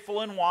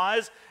faithful and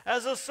wise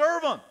as a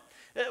servant?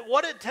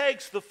 What it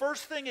takes, the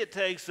first thing it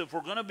takes if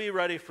we're going to be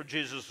ready for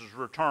Jesus'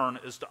 return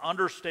is to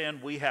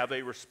understand we have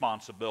a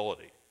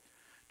responsibility.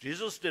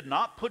 Jesus did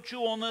not put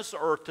you on this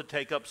earth to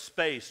take up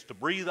space, to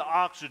breathe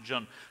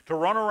oxygen, to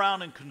run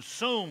around and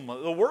consume.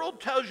 The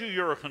world tells you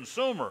you're a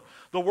consumer.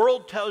 The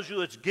world tells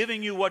you it's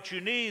giving you what you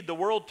need. The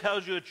world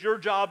tells you it's your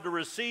job to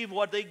receive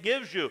what it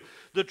gives you.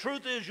 The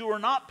truth is you are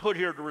not put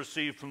here to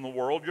receive from the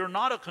world. You're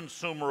not a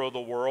consumer of the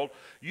world.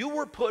 You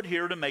were put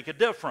here to make a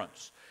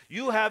difference.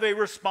 You have a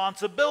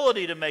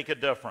responsibility to make a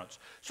difference.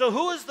 So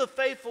who is the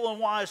faithful and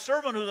wise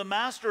servant who the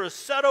master has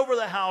set over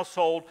the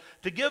household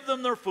to give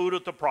them their food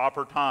at the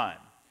proper time?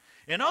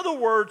 In other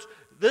words,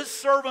 this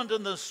servant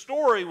in this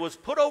story was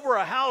put over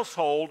a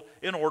household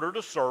in order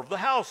to serve the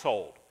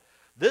household.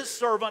 This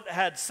servant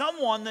had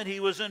someone that he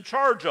was in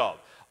charge of.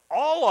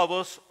 All of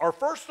us are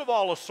first of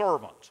all a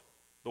servant.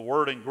 The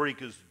word in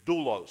Greek is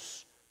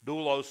doulos.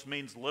 Doulos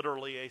means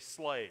literally a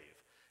slave.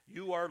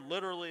 You are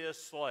literally a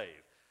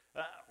slave.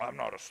 I'm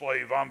not a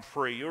slave, I'm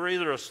free. You're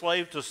either a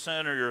slave to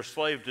sin or you're a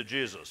slave to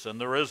Jesus,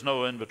 and there is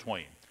no in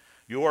between.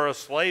 You are a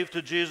slave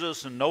to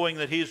Jesus and knowing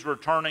that he's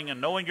returning and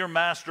knowing your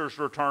master's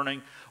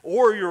returning,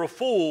 or you're a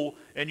fool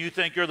and you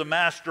think you're the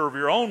master of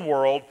your own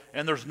world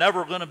and there's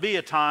never going to be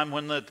a time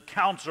when the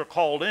accounts are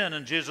called in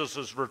and Jesus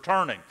is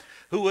returning.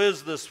 Who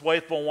is this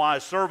faithful and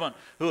wise servant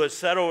who has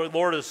set over, the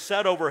Lord has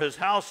set over his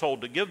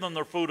household to give them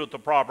their food at the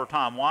proper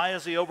time? Why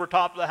is he over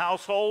top of the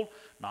household?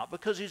 Not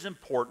because he's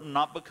important,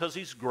 not because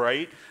he's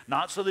great,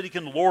 not so that he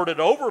can lord it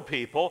over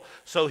people,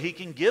 so he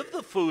can give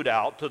the food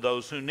out to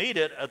those who need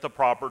it at the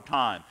proper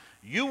time.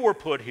 You were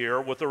put here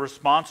with a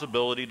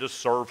responsibility to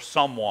serve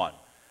someone.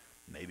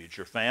 Maybe it's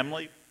your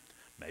family,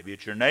 maybe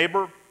it's your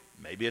neighbor,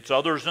 maybe it's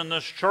others in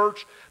this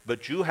church,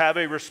 but you have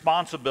a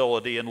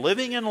responsibility. And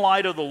living in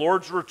light of the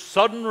Lord's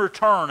sudden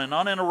return and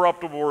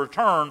uninterruptible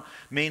return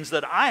means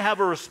that I have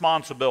a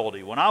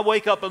responsibility. When I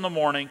wake up in the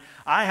morning,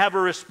 I have a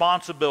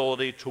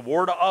responsibility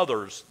toward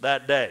others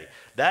that day.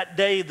 That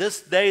day,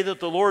 this day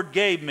that the Lord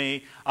gave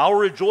me, I'll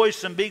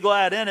rejoice and be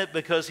glad in it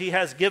because he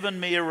has given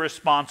me a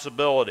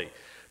responsibility.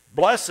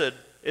 Blessed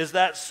is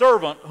that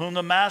servant whom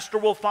the master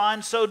will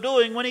find so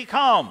doing when he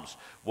comes.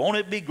 Won't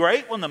it be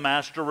great when the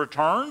master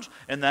returns?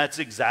 And that's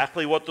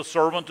exactly what the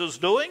servant is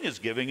doing, is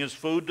giving his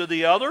food to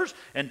the others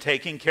and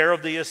taking care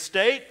of the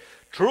estate.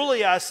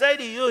 Truly I say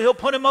to you, he'll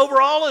put him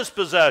over all his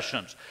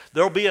possessions.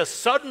 There'll be a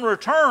sudden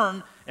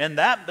return, and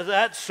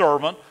that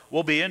servant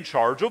will be in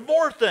charge of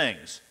more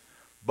things.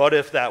 But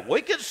if that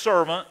wicked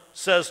servant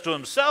says to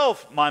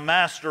himself, my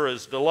master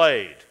is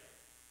delayed.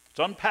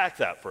 Let's unpack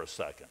that for a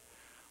second.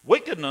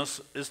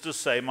 Wickedness is to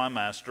say my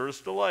master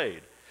is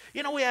delayed.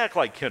 You know, we act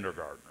like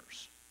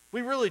kindergartners.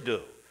 We really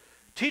do.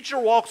 Teacher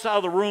walks out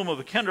of the room of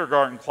a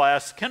kindergarten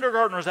class.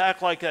 Kindergartners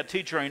act like that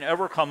teacher ain't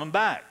ever coming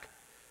back.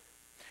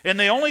 And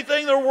the only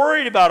thing they're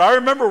worried about, I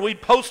remember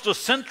we'd post a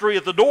sentry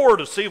at the door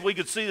to see if we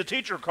could see the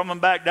teacher coming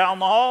back down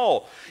the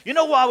hall. You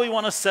know why we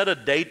want to set a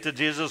date to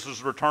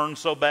Jesus' return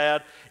so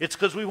bad? It's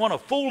because we want to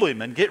fool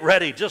him and get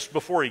ready just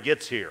before he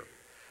gets here.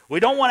 We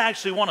don't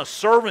actually want to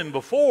serve him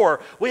before.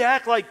 We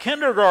act like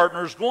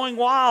kindergartners going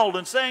wild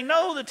and saying,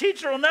 no, the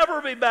teacher will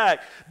never be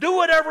back. Do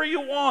whatever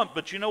you want.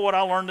 But you know what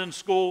I learned in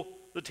school?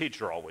 The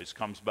teacher always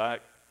comes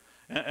back.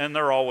 And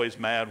they're always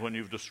mad when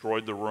you've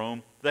destroyed the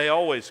room. They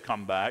always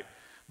come back.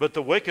 But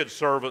the wicked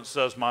servant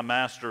says, my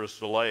master is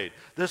delayed.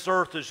 This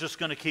earth is just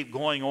going to keep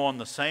going on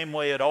the same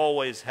way it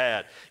always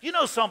had. You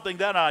know something?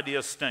 That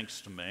idea stinks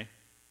to me.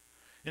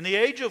 In the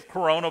age of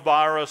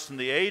coronavirus, in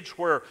the age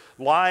where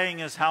lying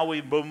is how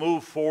we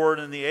move forward,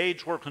 in the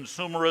age where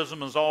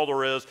consumerism is all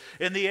there is,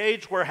 in the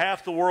age where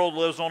half the world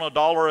lives on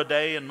 $1 a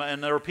day and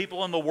there are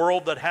people in the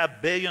world that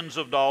have billions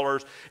of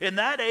dollars, in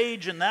that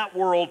age, in that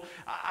world,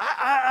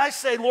 I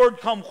say,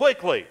 Lord, come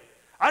quickly.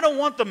 I don't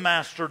want the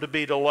master to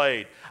be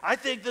delayed. I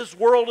think this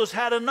world has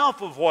had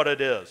enough of what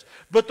it is.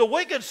 But the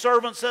wicked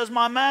servant says,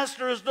 my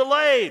master is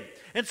delayed.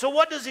 And so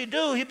what does he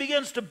do? He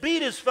begins to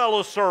beat his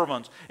fellow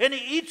servants. And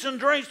he eats and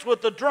drinks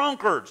with the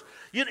drunkards.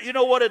 You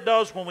know what it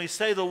does when we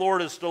say the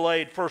Lord is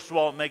delayed? First of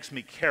all, it makes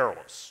me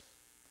careless.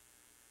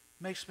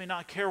 It makes me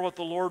not care what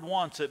the Lord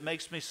wants. It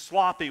makes me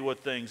sloppy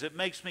with things. It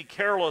makes me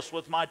careless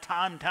with my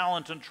time,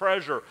 talent, and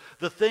treasure.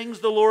 The things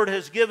the Lord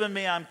has given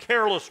me, I'm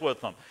careless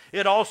with them.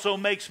 It also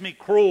makes me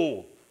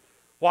cruel.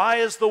 Why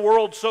is the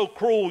world so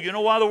cruel? You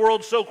know why the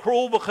world's so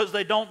cruel? Because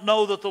they don't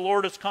know that the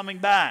Lord is coming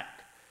back.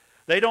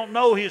 They don't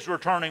know he's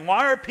returning.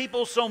 Why are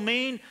people so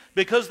mean?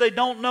 Because they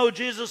don't know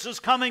Jesus is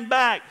coming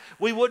back.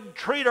 We wouldn't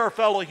treat our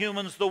fellow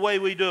humans the way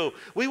we do.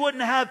 We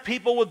wouldn't have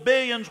people with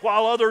billions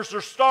while others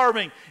are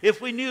starving if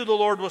we knew the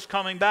Lord was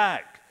coming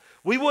back.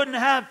 We wouldn't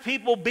have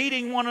people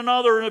beating one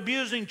another and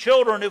abusing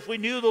children if we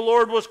knew the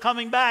Lord was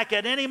coming back.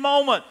 At any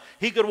moment,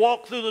 he could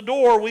walk through the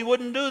door. We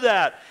wouldn't do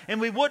that. And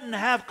we wouldn't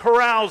have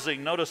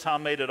carousing. Notice how I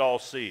made it all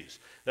C's,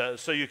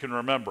 so you can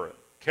remember it.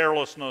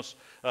 Carelessness,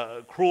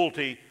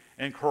 cruelty,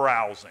 and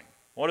carousing.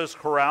 What is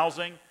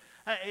carousing?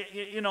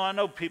 I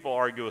know people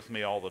argue with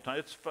me all the time.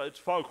 It's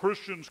fine.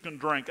 Christians can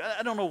drink.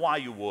 I don't know why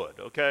you would,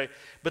 okay?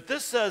 But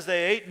this says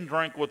they ate and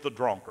drank with the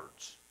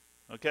drunkards,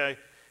 okay?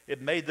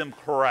 It made them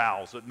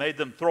carouse. It made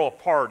them throw a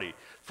party.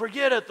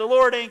 Forget it. The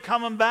Lord ain't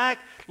coming back.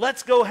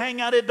 Let's go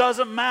hang out. It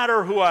doesn't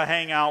matter who I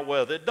hang out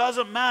with. It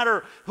doesn't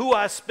matter who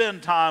I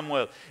spend time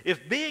with.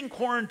 If being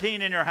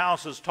quarantined in your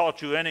house has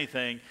taught you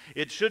anything,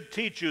 it should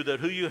teach you that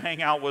who you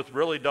hang out with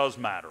really does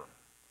matter.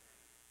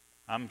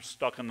 I'm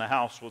stuck in the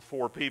house with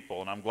 4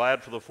 people, and I'm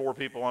glad for the 4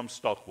 people I'm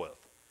stuck with.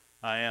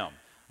 I am.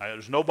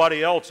 There's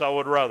nobody else I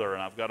would rather,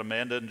 and I've got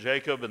Amanda and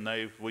Jacob, and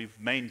we've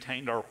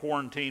maintained our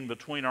quarantine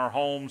between our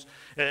homes.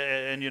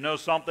 And you know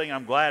something?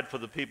 I'm glad for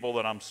the people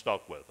that I'm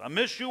stuck with. I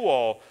miss you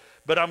all,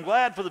 but I'm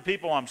glad for the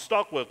people I'm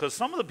stuck with, because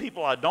some of the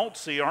people I don't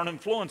see aren't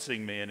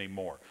influencing me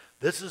anymore.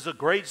 This is a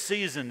great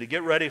season to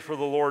get ready for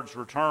the Lord's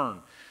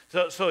return.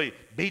 So he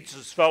beats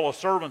his fellow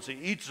servants. He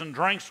eats and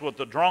drinks with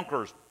the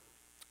drunkards.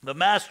 The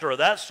master of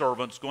that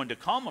servant's going to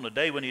come on a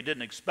day when he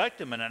didn't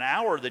expect him, in an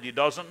hour that he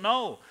doesn't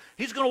know.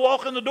 He's going to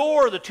walk in the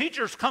door. The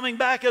teacher's coming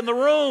back in the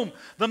room.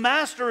 The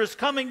master is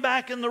coming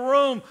back in the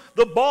room.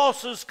 The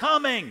boss is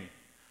coming.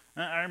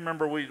 I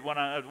remember one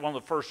of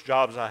the first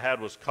jobs I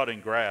had was cutting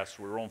grass.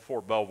 We were on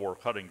Fort Belvoir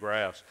cutting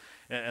grass.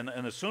 And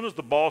as soon as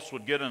the boss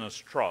would get in his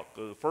truck,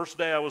 the first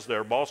day I was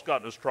there, boss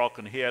got in his truck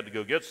and he had to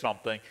go get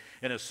something.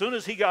 And as soon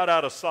as he got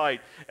out of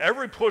sight,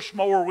 every push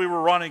mower we were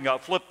running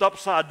got flipped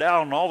upside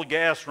down and all the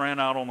gas ran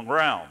out on the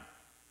ground.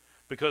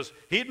 Because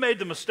he'd made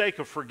the mistake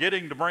of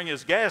forgetting to bring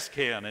his gas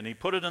can, and he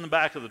put it in the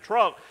back of the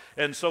truck.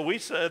 And so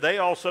they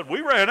all said,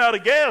 we ran out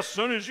of gas as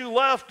soon as you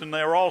left. And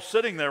they were all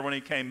sitting there when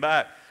he came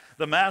back.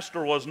 The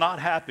master was not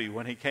happy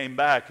when he came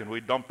back and we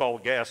dumped all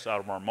the gas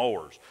out of our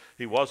mowers.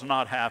 He was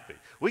not happy.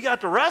 We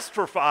got to rest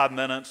for 5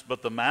 minutes,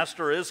 but the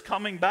master is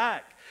coming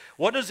back.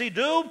 What does he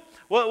do?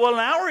 Well,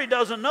 now he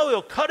doesn't know.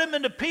 He'll cut him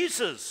into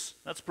pieces.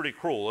 That's pretty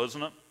cruel,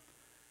 isn't it?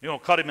 He'll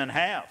cut him in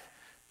half.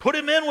 Put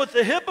him in with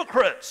the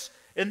hypocrites.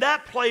 In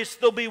that place,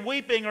 there'll be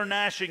weeping or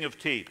gnashing of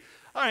teeth.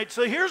 All right,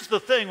 so here's the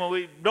thing. When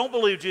we don't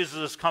believe Jesus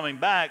is coming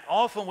back,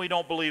 often we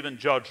don't believe in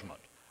judgment.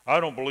 I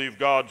don't believe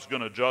God's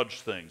going to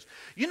judge things.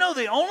 You know,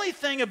 the only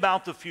thing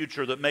about the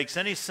future that makes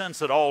any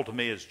sense at all to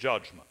me is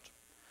judgment.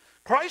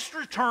 Christ's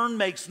return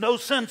makes no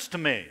sense to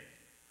me.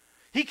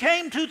 He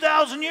came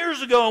 2,000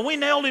 years ago and we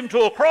nailed him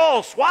to a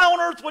cross. Why on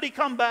earth would he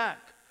come back?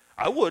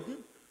 I wouldn't.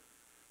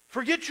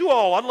 Forget you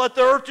all. I'd let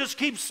the earth just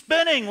keep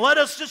spinning. Let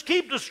us just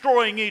keep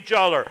destroying each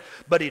other.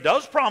 But he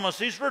does promise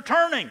he's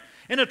returning.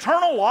 In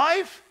eternal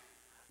life,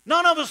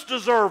 none of us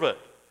deserve it.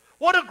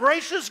 What a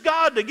gracious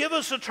God to give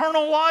us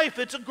eternal life.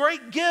 It's a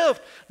great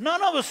gift.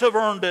 None of us have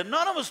earned it.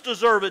 None of us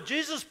deserve it.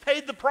 Jesus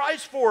paid the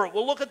price for it.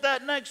 We'll look at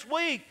that next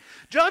week.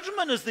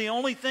 Judgment is the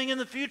only thing in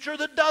the future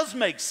that does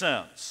make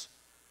sense.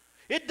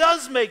 It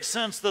does make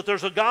sense that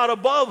there's a God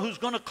above who's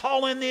going to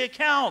call in the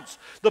accounts.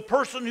 The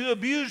person who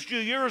abused you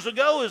years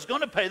ago is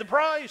going to pay the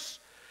price.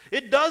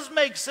 It does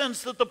make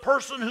sense that the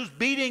person who's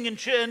beating and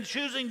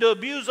choosing to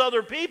abuse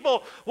other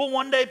people will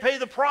one day pay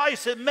the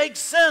price. It makes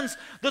sense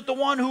that the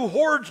one who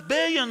hoards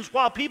billions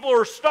while people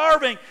are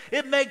starving,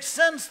 it makes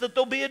sense that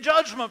there'll be a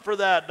judgment for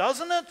that,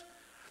 doesn't it?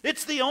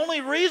 It's the only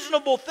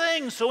reasonable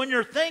thing. So when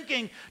you're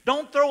thinking,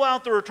 don't throw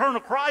out the return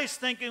of Christ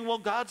thinking, well,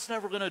 God's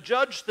never going to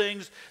judge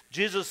things.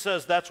 Jesus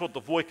says that's what the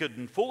wicked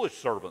and foolish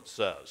servant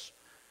says.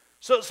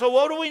 So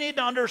what do we need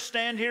to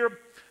understand here?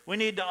 We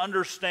need to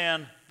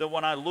understand that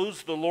when I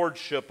lose the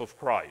lordship of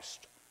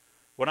Christ,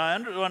 when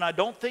I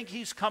don't think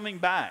he's coming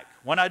back,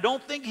 when I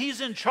don't think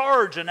he's in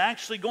charge and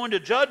actually going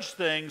to judge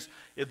things,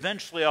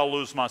 eventually I'll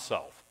lose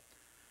myself.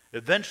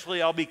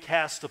 Eventually I'll be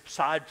cast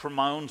aside from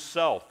my own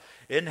self.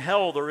 In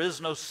hell there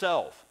is no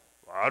self.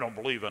 I don't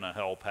believe in a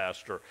hell,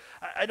 Pastor.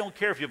 I don't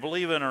care if you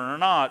believe in it or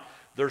not.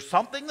 There's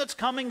something that's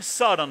coming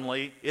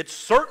suddenly. It's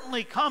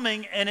certainly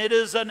coming, and it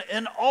is an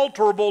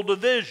inalterable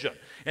division.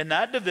 And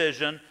that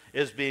division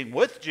is being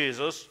with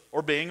Jesus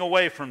or being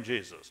away from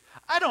Jesus.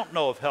 I don't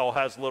know if hell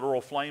has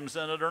literal flames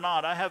in it or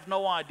not. I have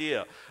no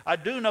idea. I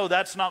do know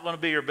that's not going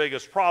to be your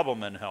biggest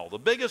problem in hell. The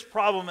biggest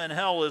problem in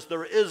hell is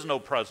there is no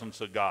presence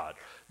of God.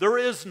 There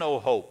is no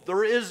hope.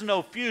 There is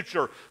no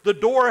future. The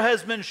door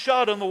has been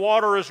shut and the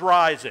water is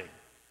rising.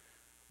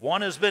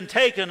 One has been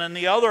taken and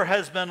the other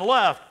has been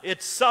left.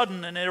 It's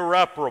sudden and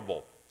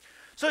irreparable.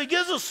 So he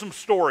gives us some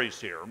stories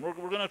here. And we're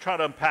going to try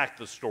to unpack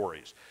the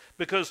stories.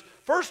 Because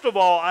first of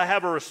all, I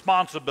have a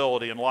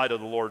responsibility in light of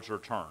the Lord's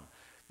return.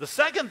 The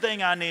second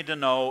thing I need to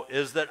know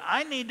is that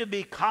I need to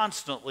be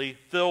constantly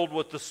filled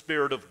with the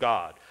Spirit of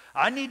God.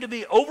 I need to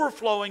be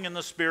overflowing in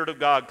the Spirit of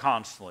God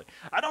constantly.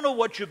 I don't know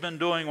what you've been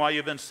doing while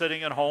you've been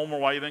sitting at home or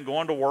while you've been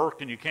going to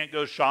work and you can't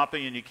go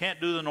shopping and you can't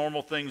do the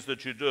normal things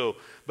that you do.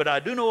 But I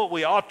do know what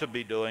we ought to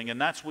be doing,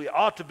 and that's we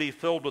ought to be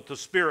filled with the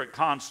Spirit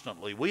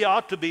constantly. We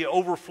ought to be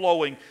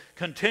overflowing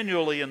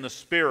continually in the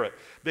Spirit.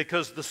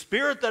 Because the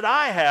Spirit that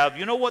I have,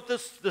 you know what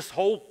this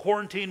whole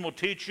quarantine will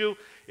teach you?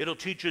 It'll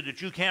teach you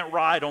that you can't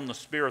ride on the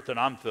Spirit that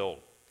I'm filled.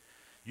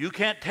 You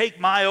can't take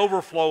my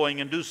overflowing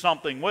and do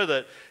something with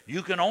it.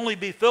 You can only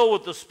be filled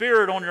with the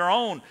Spirit on your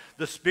own.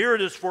 The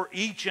Spirit is for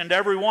each and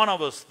every one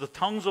of us. The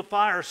tongues of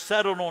fire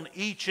settled on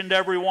each and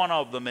every one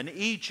of them, and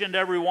each and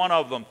every one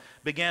of them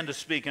began to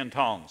speak in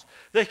tongues.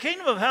 The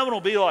kingdom of heaven will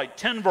be like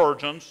 10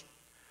 virgins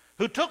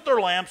who took their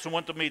lamps and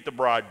went to meet the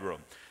bridegroom.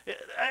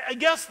 I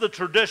guess the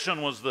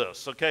tradition was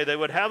this, okay? They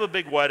would have a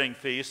big wedding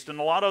feast, and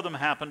a lot of them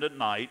happened at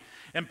night.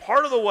 And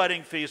part of the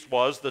wedding feast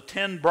was the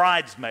 10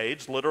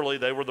 bridesmaids, literally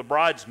they were the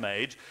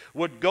bridesmaids,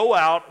 would go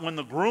out when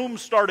the groom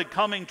started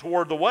coming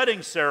toward the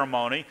wedding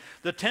ceremony.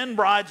 The 10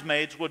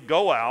 bridesmaids would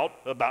go out,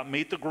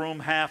 meet the groom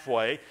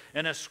halfway,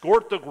 and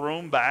escort the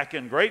groom back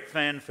in great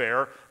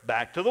fanfare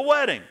back to the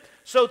wedding.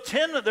 So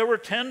there were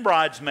 10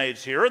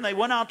 bridesmaids here, and they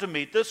went out to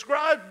meet this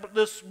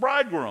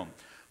bridegroom.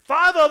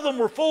 5 of them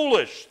were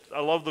foolish. I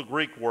love the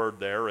Greek word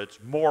there. It's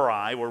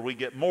morai, where we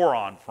get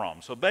moron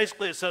from. So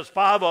basically it says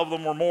 5 of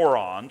them were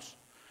morons,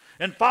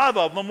 and 5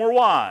 of them were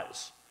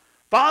wise.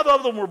 5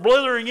 of them were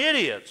blithering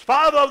idiots.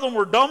 5 of them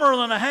were dumber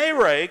than a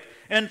hayrake,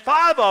 and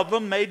 5 of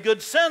them made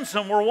good sense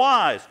and were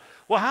wise.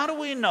 Well, how do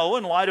we know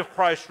in light of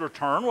Christ's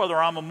return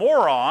whether I'm a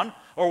moron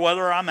or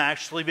whether I'm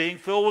actually being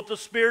filled with the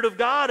Spirit of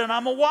God and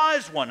I'm a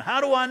wise one?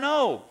 How do I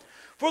know?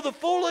 For the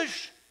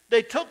foolish,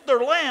 they took their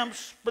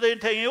lamps, but they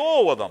didn't take any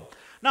oil with them.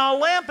 Now, a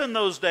lamp in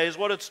those days,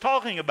 what it's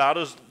talking about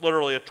is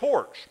literally a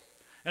torch.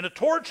 And a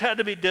torch had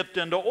to be dipped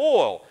into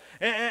oil.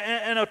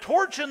 And a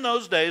torch in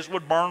those days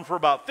would burn for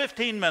about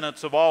 15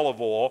 minutes of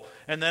olive oil,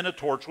 and then a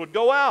torch would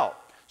go out.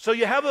 So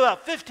you have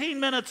about 15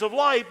 minutes of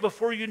light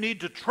before you need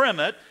to trim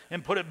it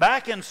and put it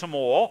back in some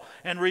oil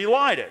and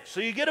relight it. So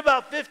you get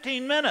about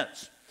 15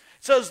 minutes.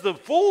 It says the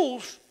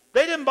fools,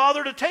 they didn't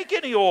bother to take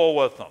any oil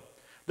with them.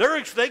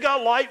 They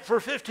got light for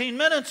 15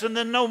 minutes and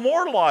then no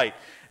more light.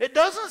 It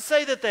doesn't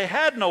say that they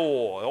had no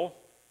oil.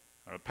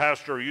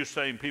 Pastor, are you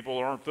saying people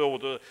aren't filled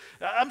with the...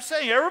 I'm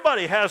saying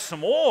everybody has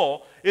some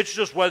oil. It's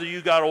just whether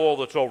you got oil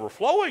that's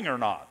overflowing or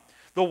not.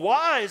 The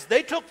wise,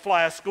 they took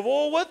flasks of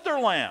oil with their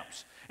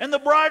lamps. And the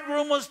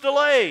bridegroom was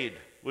delayed.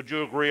 Would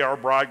you agree our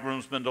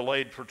bridegroom's been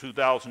delayed for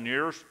 2,000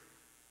 years?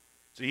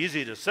 It's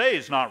easy to say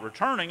he's not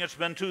returning. It's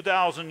been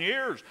 2,000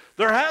 years.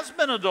 There has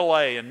been a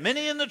delay, and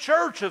many in the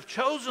church have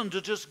chosen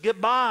to just get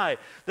by.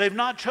 They've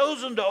not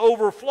chosen to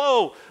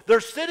overflow.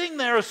 They're sitting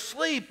there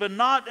asleep and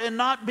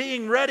not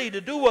being ready to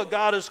do what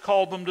God has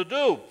called them to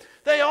do.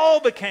 They all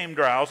became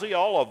drowsy.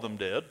 All of them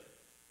did.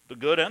 The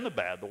good and the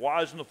bad, the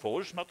wise and the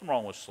foolish. Nothing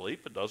wrong with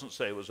sleep. It doesn't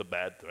say it was a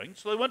bad thing.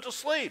 So they went to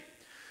sleep.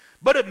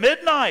 But at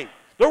midnight,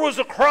 there was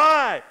a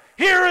cry.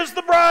 Here is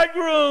the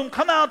bridegroom.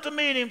 Come out to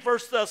meet him. 1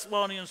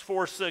 Thessalonians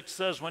 4:6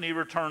 says when he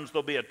returns,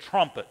 there'll be a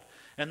trumpet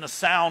and the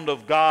sound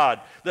of God,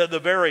 the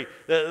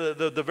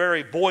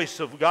very voice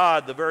of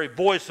God, the very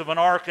voice of an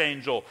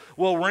archangel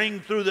will ring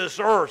through this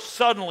earth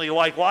suddenly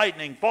like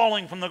lightning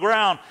falling from the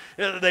ground.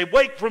 They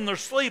wake from their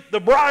sleep.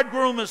 The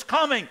bridegroom is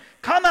coming.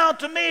 Come out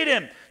to meet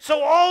him.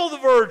 So all the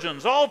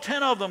virgins, all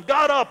 10 of them,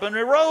 got up and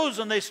arose,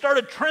 and they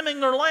started trimming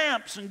their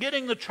lamps and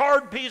getting the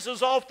charred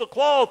pieces off the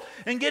cloth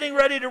and getting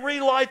ready to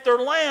relight their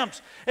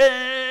lamps.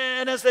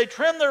 And as they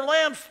trimmed their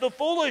lamps, the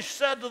foolish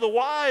said to the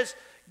wise,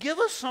 give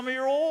us some of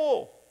your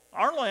oil.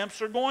 Our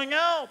lamps are going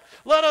out.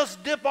 Let us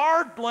dip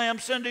our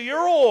lamps into your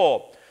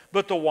oil.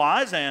 But the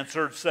wise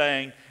answered,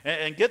 saying,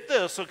 and get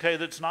this, okay,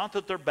 that's not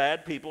that they're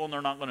bad people and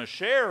they're not going to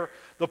share.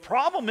 The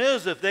problem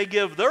is if they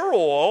give their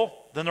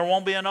oil, then there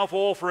won't be enough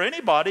oil for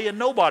anybody and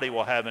nobody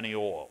will have any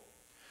oil.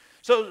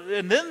 So,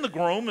 and then the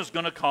groom is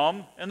going to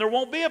come and there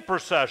won't be a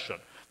procession.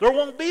 There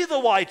won't be the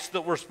lights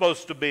that were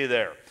supposed to be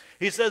there.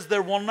 He says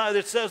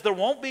it says there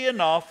won't be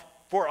enough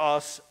for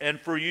us and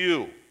for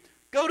you.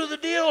 Go to the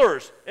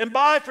dealers and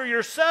buy for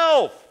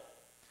yourself.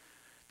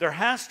 There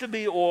has to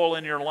be oil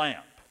in your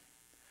lamp.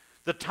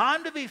 The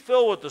time to be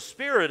filled with the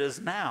Spirit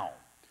is now.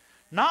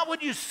 Not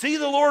when you see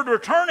the Lord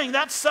returning.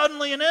 That's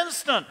suddenly an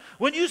instant.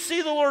 When you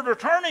see the Lord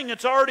returning,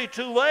 it's already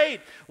too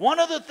late. One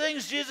of the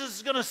things Jesus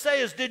is going to say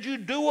is, did you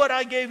do what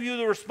I gave you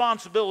the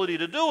responsibility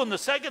to do? And the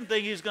second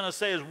thing he's going to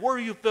say is, were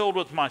you filled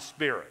with my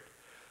Spirit?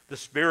 The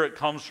Spirit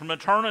comes from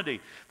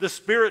eternity. The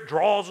Spirit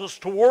draws us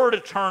toward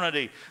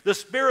eternity. The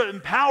Spirit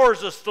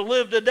empowers us to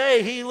live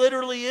today. He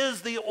literally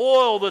is the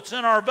oil that's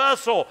in our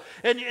vessel.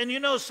 And you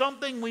know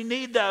something? We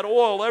need that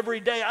oil every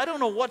day. I don't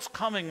know what's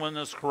coming in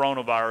this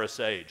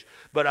coronavirus age,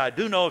 but I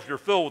do know if you're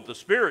filled with the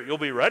Spirit, you'll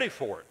be ready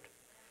for it.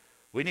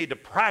 We need to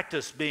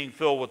practice being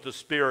filled with the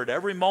Spirit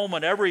every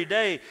moment, every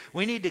day.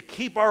 We need to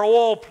keep our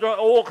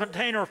oil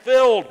container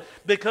filled,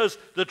 because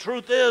the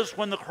truth is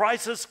when the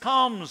crisis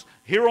comes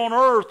here on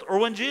earth or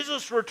when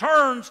Jesus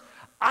returns,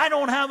 I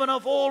don't have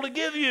enough oil to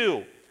give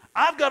you.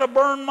 I've got to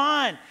burn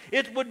mine.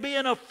 It would be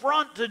an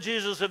affront to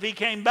Jesus if he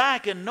came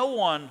back and no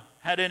one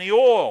had any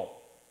oil.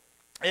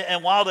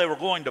 And while they were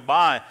going to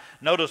buy,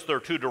 notice there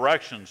are two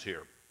directions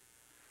here.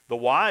 The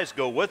wise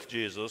go with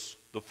Jesus.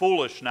 The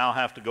foolish now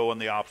have to go in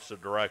the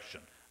opposite direction.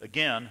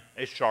 Again,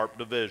 a sharp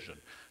division.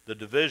 The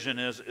division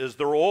is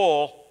there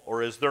oil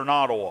or is there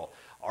not oil?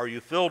 Are you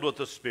filled with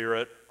the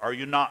Spirit? Are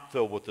you not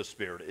filled with the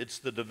Spirit? It's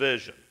the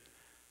division.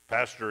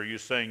 Pastor, are you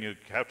saying you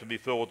have to be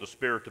filled with the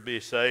Spirit to be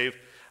saved?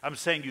 I'm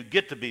saying you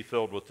get to be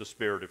filled with the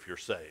Spirit if you're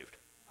saved.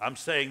 I'm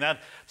saying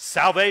that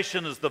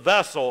salvation is the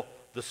vessel,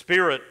 the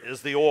Spirit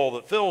is the oil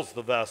that fills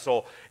the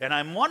vessel. And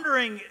I'm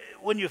wondering,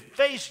 when you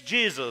face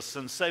Jesus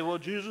and say, well,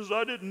 Jesus,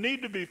 I didn't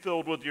need to be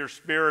filled with your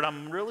Spirit,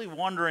 I'm really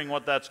wondering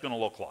what that's going to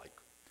look like.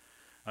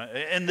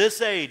 In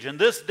this age, in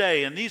this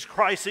day, in these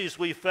crises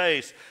we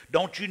face,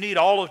 don't you need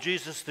all of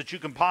Jesus that you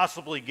can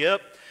possibly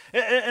get?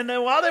 And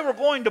then while they were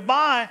going to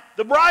buy,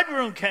 the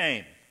bridegroom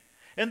came.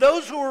 And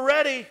those who were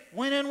ready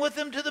went in with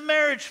him to the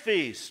marriage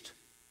feast.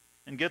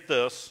 And get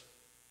this,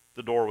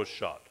 the door was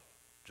shut.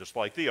 Just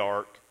like the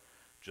ark,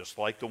 just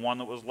like the one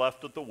that was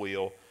left at the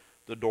wheel,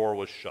 the door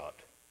was shut.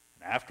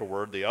 And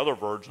afterward, the other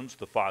virgins,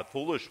 the 5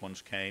 foolish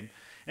ones, came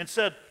and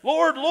said,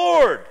 Lord,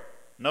 Lord.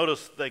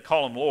 Notice they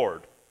call him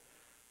Lord.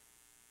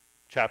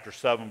 Chapter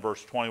 7,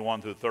 verse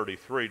 21 through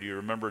 33. Do you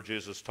remember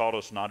Jesus taught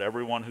us not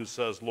everyone who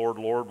says, Lord,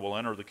 Lord, will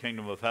enter the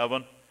kingdom of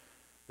heaven?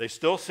 They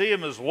still see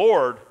him as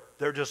Lord.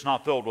 They're just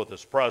not filled with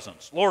his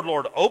presence. Lord,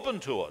 Lord, open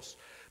to us.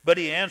 But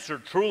he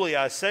answered, truly,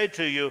 I say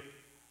to you,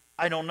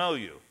 I don't know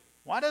you.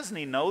 Why doesn't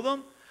he know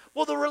them?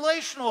 Well, the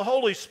relational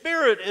Holy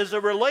Spirit is a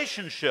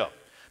relationship.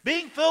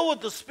 Being filled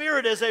with the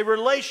Spirit is a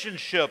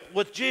relationship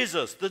with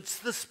Jesus. That's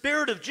the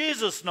Spirit of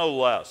Jesus, no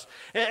less.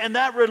 And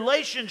that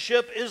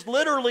relationship is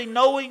literally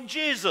knowing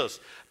Jesus.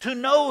 To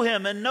know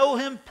him and know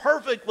him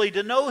perfectly,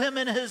 to know him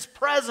in his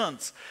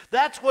presence.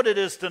 That's what it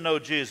is to know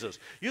Jesus.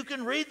 You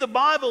can read the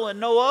Bible and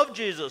know of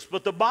Jesus,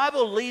 but the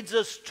Bible leads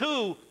us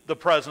to the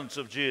presence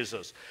of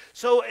Jesus.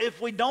 So if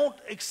we don't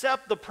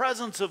accept the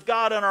presence of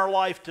God in our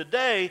life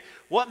today,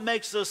 what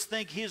makes us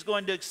think he's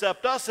going to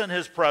accept us in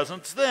his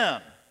presence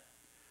then?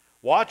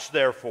 Watch,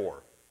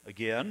 therefore.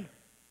 Again,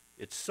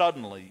 it's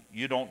suddenly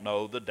you don't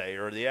know the day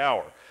or the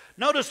hour.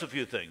 Notice a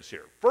few things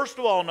here. First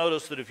of all,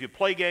 notice that if you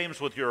play games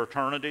with your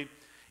eternity,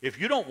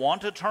 if you don't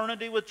want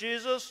eternity with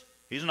Jesus,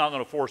 he's not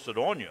going to force it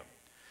on you.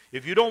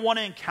 If you don't want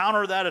to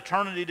encounter that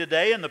eternity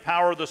today in the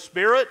power of the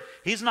Spirit,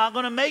 he's not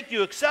going to make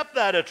you accept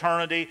that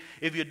eternity.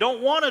 If you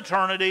don't want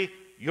eternity,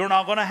 you're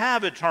not going to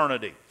have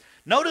eternity.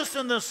 Notice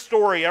in this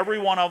story, every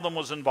one of them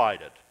was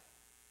invited.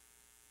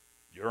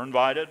 You're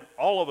invited.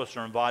 All of us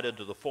are invited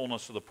to the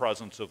fullness of the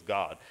presence of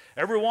God.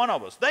 Every one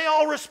of us. They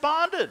all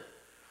responded.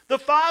 The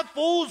 5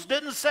 fools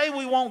didn't say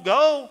we won't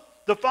go.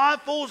 The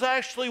 5 fools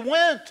actually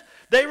went.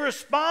 They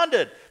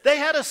responded. They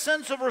had a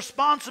sense of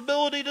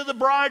responsibility to the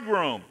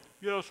bridegroom.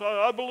 Yes,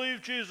 I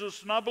believe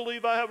Jesus, and I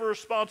believe I have a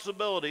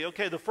responsibility.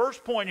 Okay, the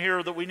first point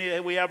here that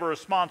we have a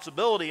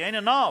responsibility ain't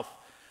enough.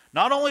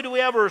 Not only do we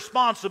have a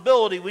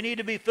responsibility, we need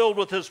to be filled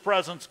with his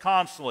presence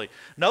constantly.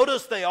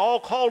 Notice they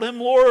all called him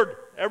Lord.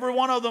 Every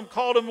one of them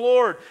called him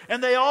Lord.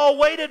 And they all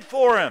waited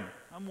for him.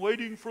 I'm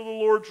waiting for the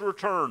Lord's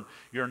return.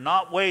 You're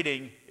not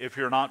waiting if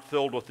you're not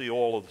filled with the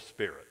oil of the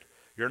Spirit.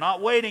 You're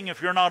not waiting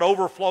if you're not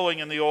overflowing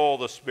in the oil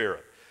of the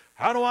Spirit.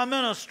 How do I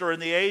minister in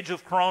the age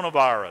of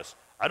coronavirus?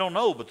 I don't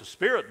know, but the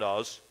Spirit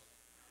does.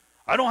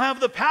 I don't have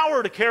the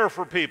power to care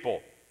for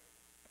people.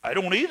 I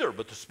don't either,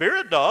 but the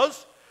Spirit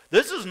does.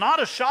 This is not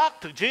a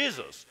shock to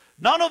Jesus.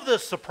 None of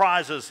this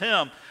surprises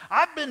him.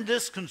 I've been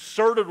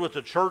disconcerted with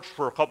the church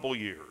for a couple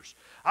years.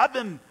 I've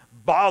been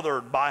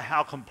bothered by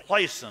how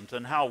complacent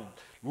and how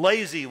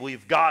lazy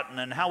we've gotten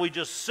and how we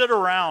just sit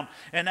around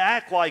and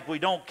act like we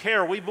don't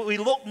care. We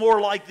look more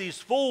like these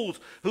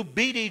fools who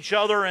beat each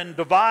other and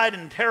divide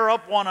and tear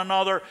up one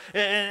another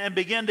and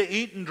begin to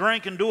eat and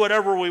drink and do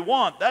whatever we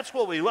want. That's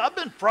what I've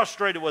been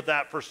frustrated with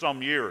that for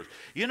some years.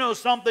 You know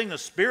something? The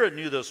Spirit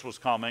knew this was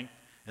coming.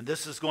 And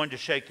this is going to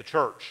shake the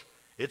church.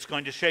 It's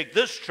going to shake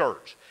this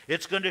church.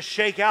 It's going to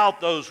shake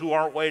out those who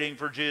aren't waiting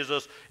for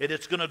Jesus. And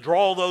it's going to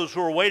draw those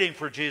who are waiting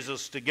for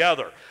Jesus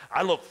together.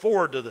 I look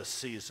forward to this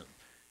season.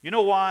 You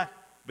know why?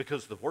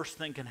 Because the worst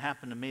thing can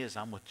happen to me is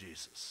I'm with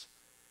Jesus.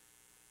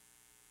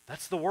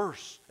 That's the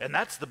worst. And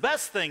that's the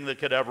best thing that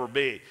could ever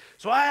be.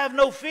 So I have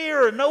no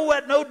fear and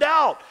no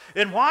doubt.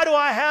 And why do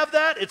I have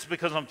that? It's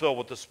because I'm filled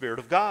with the Spirit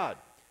of God.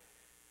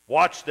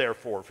 Watch,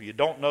 therefore, for you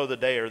don't know the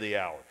day or the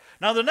hour.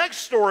 Now, the next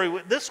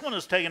story, this one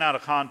is taken out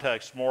of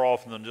context more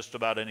often than just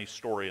about any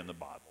story in the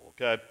Bible,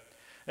 okay?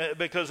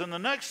 Because in the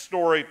next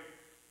story,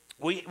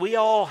 we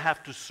all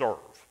have to serve.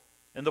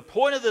 And the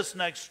point of this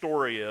next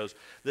story is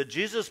that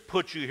Jesus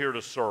put you here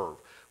to serve.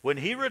 When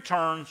he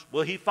returns,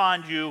 will he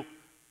find you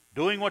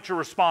doing what you're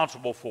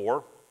responsible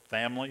for,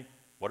 family,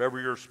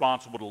 whatever you're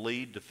responsible to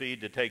lead, to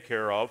feed, to take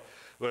care of?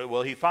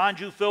 Will he find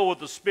you filled with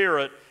the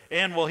Spirit,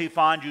 and will he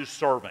find you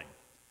serving?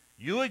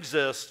 You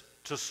exist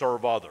to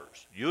serve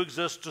others. You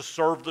exist to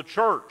serve the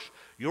church.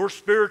 Your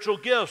spiritual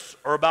gifts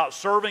are about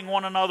serving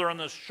one another in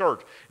this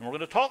church. And we're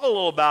going to talk a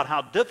little about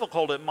how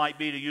difficult it might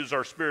be to use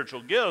our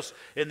spiritual gifts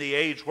in the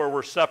age where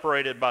we're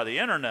separated by the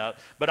internet.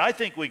 But I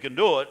think we can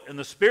do it, and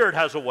the Spirit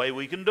has a way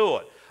we can do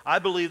it. I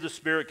believe the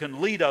Spirit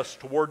can lead us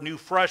toward new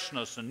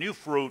freshness and new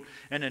fruit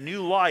and a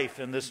new life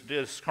in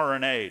this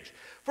current age.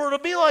 For it'll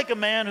be like a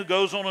man who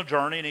goes on a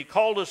journey and he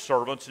called his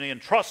servants and he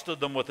entrusted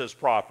them with his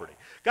property.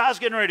 Guy's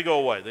getting ready to go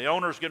away. The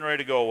owner's getting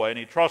ready to go away and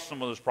he trusts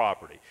them with his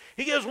property.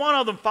 He gives one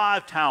of them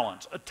 5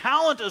 talents. A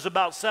talent is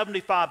about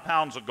 75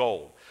 pounds of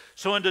gold.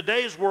 So in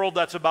today's world,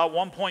 that's about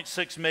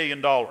 $1.6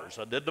 million.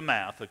 I did the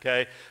math,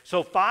 okay?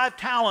 So 5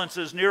 talents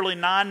is nearly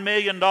 $9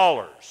 million.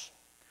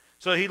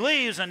 So he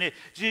leaves, and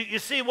you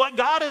see, what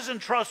God has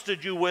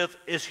entrusted you with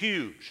is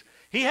huge.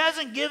 He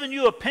hasn't given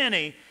you a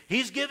penny.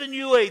 He's given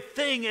you a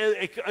thing,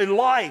 a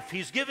life.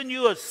 He's given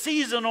you a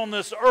season on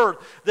this earth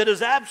that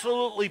is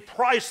absolutely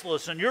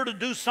priceless, and you're to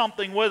do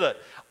something with it.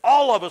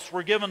 All of us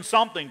were given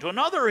something. To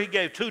another, he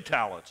gave 2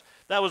 talents.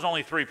 That was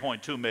only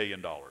 $3.2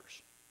 million.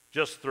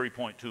 Just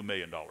 $3.2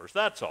 million.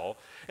 That's all.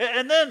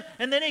 And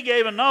then he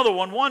gave another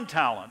one 1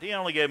 talent. He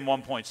only gave him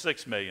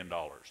 $1.6 million.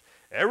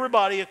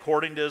 Everybody,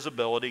 according to his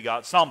ability,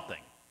 got something.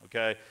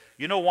 Okay?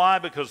 You know why?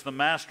 Because the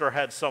master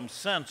had some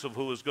sense of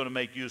who was going to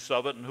make use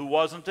of it and who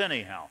wasn't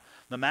anyhow.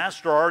 The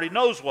master already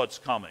knows what's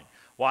coming.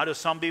 Why do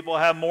some people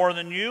have more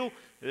than you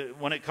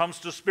when it comes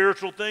to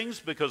spiritual things?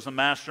 Because the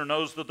master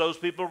knows that those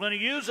people are going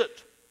to use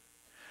it.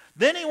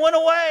 Then he went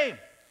away.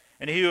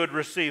 And he who had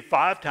received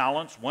 5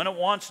 talents went at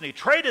once, and he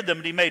traded them,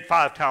 and he made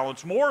 5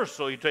 talents more,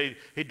 so he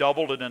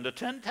doubled it into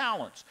 10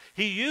 talents.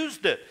 He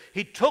used it.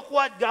 He took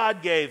what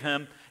God gave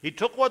him, he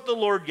took what the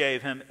Lord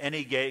gave him, and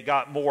he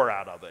got more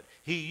out of it.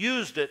 He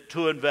used it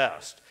to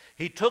invest.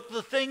 He took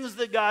the things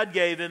that God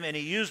gave him, and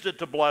he used it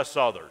to bless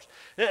others.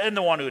 And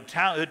the one who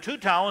had 2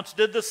 talents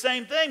did the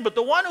same thing, but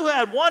the one who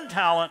had 1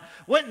 talent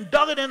went and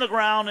dug it in the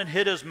ground and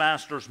hid his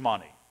master's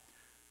money.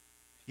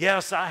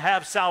 Yes, I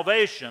have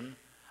salvation.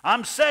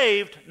 I'm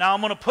saved. Now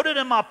I'm going to put it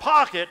in my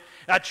pocket.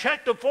 I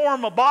checked the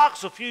form a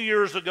box a few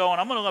years ago,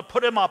 and I'm going to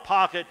put it in my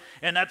pocket,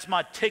 and that's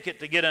my ticket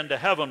to get into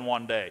heaven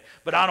one day.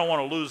 But I don't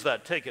want to lose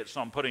that ticket,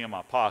 so I'm putting it in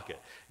my pocket.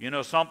 You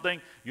know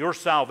something? Your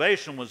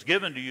salvation was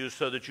given to you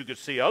so that you could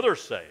see others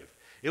saved.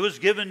 It was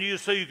given to you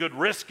so you could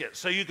risk it,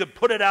 so you could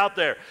put it out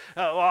there.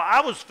 Well,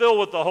 I was filled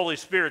with the Holy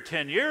Spirit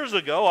 10 years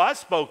ago. I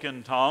spoke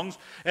in tongues,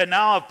 and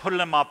now I've put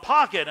it in my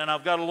pocket, and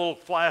I've got a little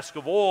flask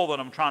of oil that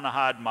I'm trying to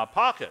hide in my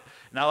pocket.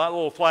 Now that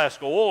little flask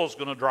of oil is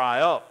going to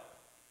dry up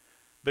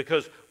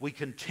because we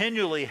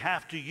continually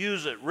have to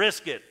use it,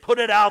 risk it, put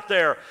it out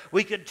there.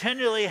 We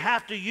continually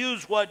have to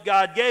use what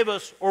God gave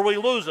us or we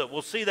lose it.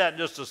 We'll see that in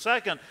just a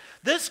second.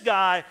 This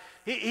guy,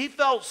 he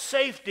felt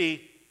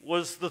safety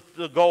was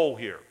the goal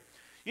here.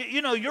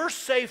 You know, your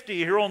safety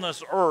here on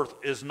this earth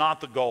is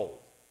not the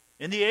goal.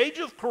 In the age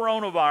of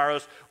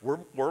coronavirus,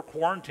 we're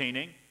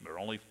quarantining. There are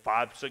only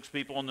 5, 6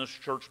 people in this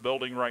church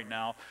building right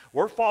now.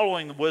 We're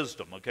following the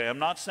wisdom, okay? I'm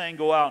not saying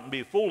go out and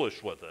be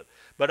foolish with it.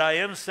 But I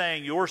am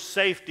saying your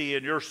safety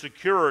and your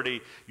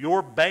security,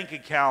 your bank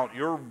account,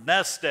 your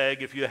nest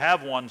egg, if you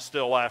have one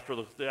still after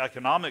the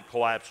economic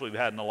collapse we've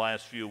had in the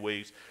last few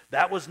weeks,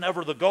 that was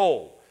never the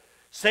goal.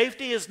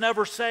 Safety is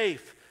never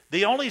safe.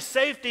 The only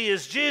safety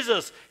is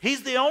Jesus.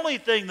 He's the only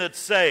thing that's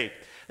safe.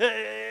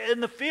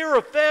 And the fear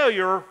of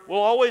failure will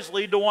always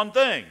lead to one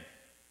thing: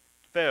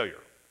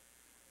 failure.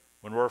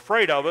 When we're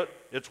afraid of it,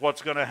 it's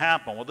what's going to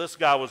happen. Well, this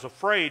guy was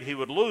afraid he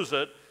would lose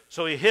it,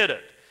 so he hid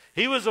it.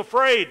 He was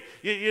afraid.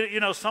 You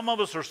know, some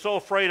of us are so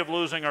afraid of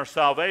losing our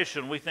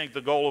salvation, we think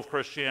the goal of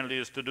Christianity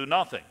is to do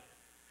nothing.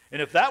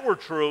 And if that were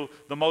true,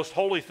 the most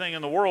holy thing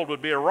in the world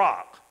would be a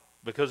rock,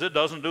 because it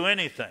doesn't do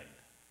anything.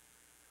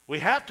 We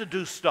have to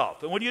do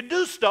stuff. And when you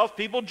do stuff,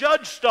 people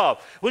judge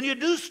stuff. When you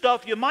do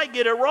stuff, you might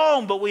get it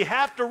wrong, but we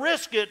have to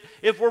risk it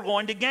if we're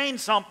going to gain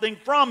something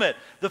from it.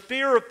 The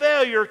fear of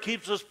failure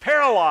keeps us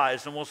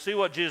paralyzed, and we'll see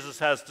what Jesus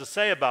has to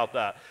say about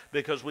that,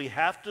 because we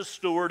have to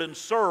steward and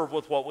serve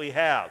with what we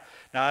have.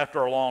 Now,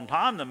 after a long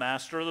time, the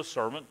master of the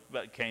servants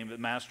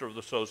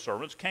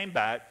came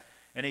back,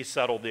 and he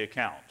settled the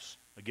accounts.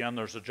 Again,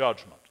 there's a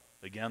judgment.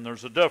 Again,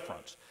 there's a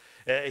difference.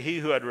 He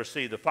who had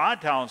received the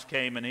 5 talents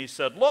came and he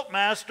said, "Look,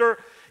 master,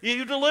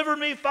 you delivered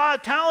me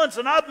 5 talents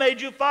and I've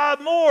made you 5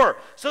 more.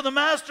 So the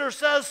master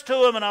says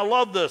to him, and I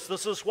love this.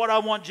 This is what I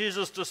want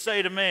Jesus to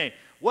say to me.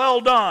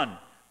 "Well done,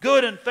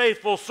 good and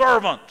faithful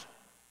servant.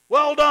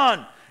 Well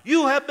done.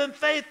 You have been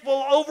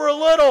faithful over a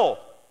little.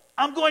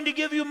 I'm going to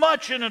give you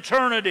much in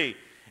eternity.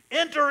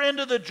 Enter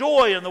into the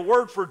joy." And the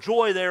word for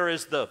joy there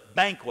is the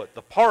banquet,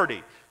 the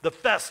party, the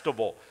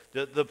festival.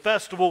 The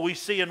festival we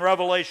see in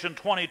Revelation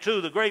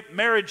 22, the great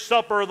marriage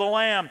supper of the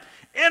Lamb.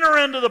 Enter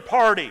into the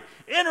party.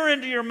 Enter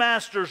into your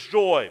master's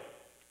joy.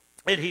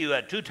 And he who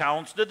had 2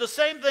 talents did the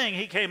same thing.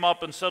 He came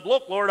up and said,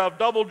 "Look, Lord, I've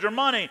doubled your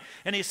money."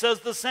 And he says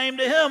the same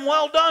to him.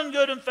 "Well done,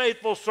 good and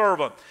faithful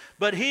servant."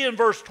 But he, in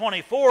verse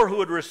 24, who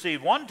had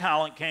received 1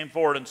 talent, came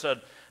forward and said,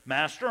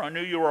 "Master, I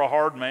knew you were a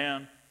hard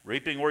man,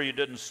 reaping where you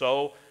didn't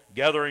sow,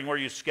 gathering where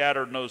you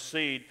scattered no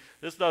seed."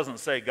 This doesn't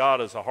say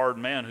God is a hard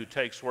man who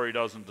takes where he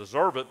doesn't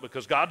deserve it,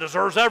 because God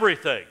deserves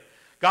everything.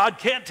 God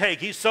can't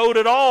take. He sowed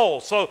it all.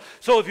 So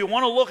if you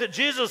want to look at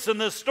Jesus in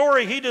this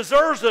story, he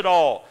deserves it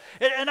all.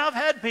 And I've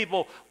had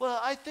people, well,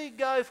 I think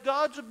if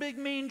God's a big,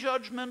 mean,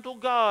 judgmental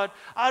God,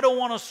 I don't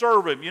want to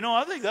serve him. You know,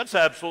 I think that's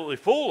absolutely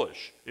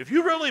foolish. If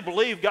you really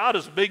believe God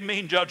is a big,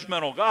 mean,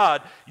 judgmental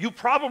God, you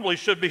probably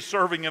should be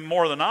serving him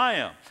more than I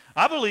am.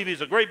 I believe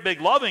he's a great,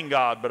 big, loving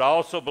God, but I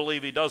also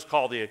believe he does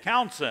call the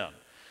accounts in.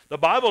 The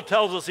Bible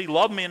tells us he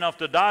loved me enough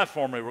to die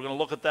for me. We're going to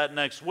look at that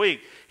next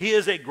week. He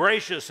is a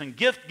gracious and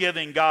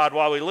gift-giving God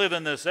while we live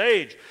in this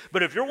age.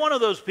 But if you're one of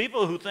those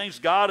people who thinks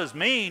God is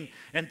mean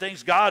and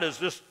thinks God is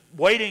just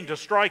waiting to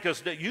strike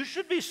us, you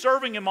should be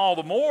serving him all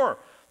the more.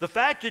 The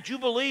fact that you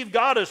believe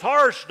God is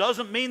harsh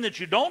doesn't mean that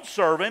you don't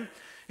serve him.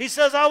 He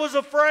says, I was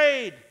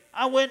afraid.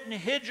 I went and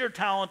hid your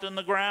talent in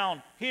the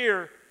ground.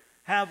 Here,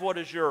 have what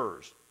is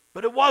yours.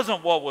 But it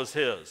wasn't what was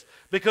his,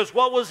 because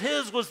what was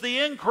his was the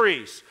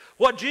increase.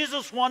 What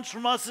Jesus wants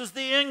from us is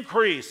the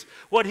increase.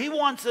 What he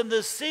wants in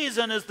this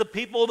season is the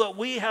people that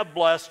we have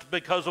blessed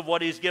because of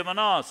what he's given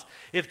us.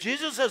 If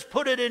Jesus has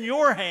put it in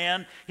your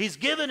hand, he's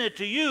given it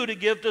to you to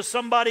give to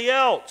somebody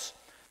else.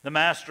 The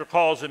master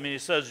calls him and he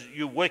says,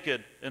 you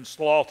wicked and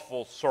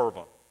slothful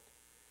servant.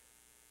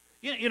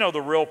 You know, the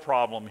real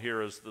problem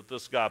here is that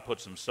this guy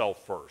puts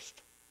himself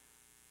first.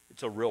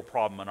 It's a real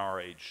problem in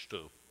our age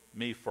too.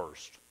 Me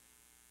first.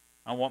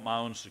 I want my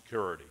own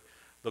security.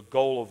 The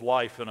goal of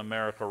life in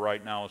America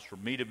right now is for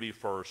me to be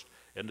first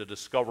and to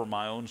discover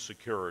my own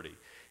security.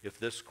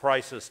 If this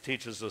crisis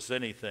teaches us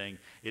anything,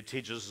 it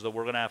teaches us that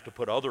we're going to have to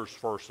put others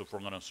first if we're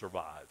going to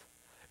survive.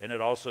 And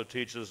it also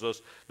teaches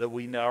us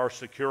that our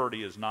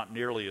security is not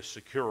nearly as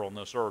secure on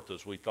this earth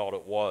as we thought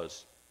it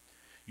was.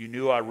 You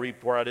knew I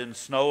reaped where I didn't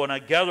sow, and I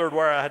gathered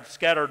where I had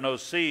scattered no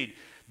seed.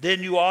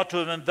 Then you ought to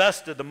have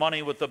invested the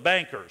money with the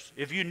bankers.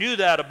 If you knew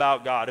that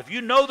about God, if you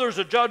know there's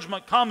a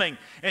judgment coming,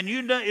 and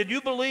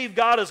you believe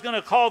God is going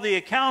to call the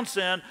accounts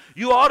in,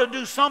 you ought to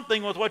do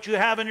something with what you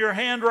have in your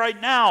hand right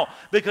now,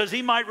 because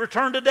he might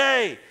return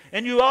today.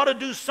 And you ought to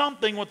do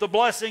something with the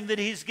blessing that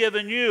he's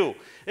given you.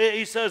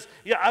 He says,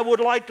 yeah, I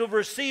would like to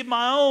receive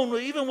my own,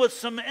 even with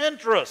some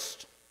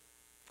interest.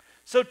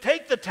 So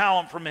take the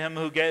talent from him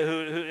and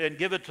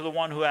give it to the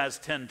one who has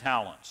 10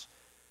 talents.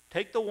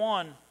 Take the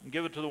one and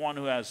give it to the one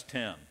who has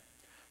 10.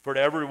 For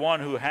to everyone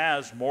who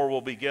has, more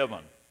will be given,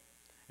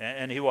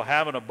 and he will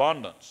have an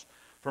abundance.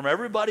 From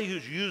everybody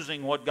who's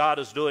using what God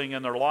is doing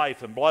in their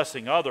life and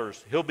blessing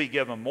others, he'll be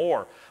given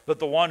more. But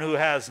the one who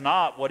has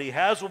not, what he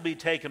has will be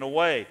taken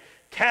away.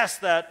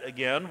 Cast that,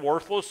 again,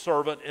 worthless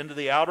servant into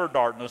the outer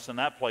darkness. In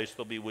that place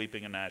there'll be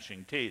weeping and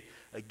gnashing teeth.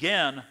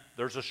 Again,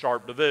 there's a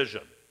sharp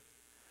division.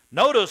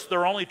 Notice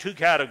there are only two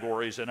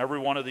categories in every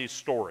one of these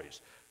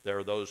stories. There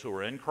are those who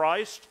are in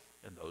Christ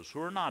and those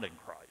who are not in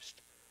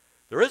Christ.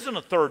 There isn't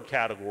a third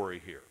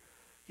category here.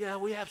 Yeah,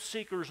 we have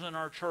seekers in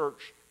our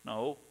church.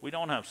 No, we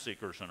don't have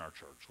seekers in our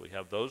church. We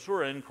have those who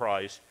are in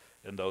Christ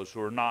and those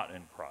who are not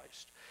in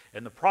Christ.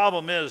 And the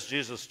problem is,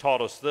 Jesus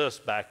taught us this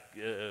back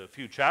a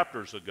few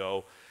chapters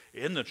ago.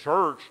 In the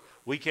church,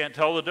 we can't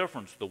tell the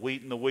difference. The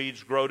wheat and the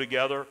weeds grow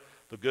together.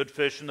 The good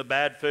fish and the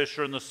bad fish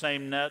are in the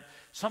same net.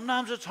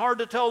 Sometimes it's hard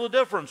to tell the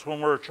difference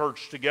when we're a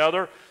church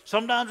together.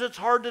 Sometimes it's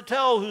hard to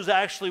tell who's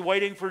actually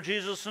waiting for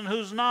Jesus and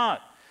who's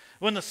not.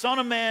 When the Son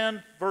of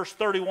Man, verse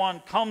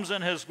 31, comes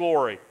in his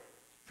glory,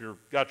 if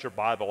you've got your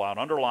Bible out,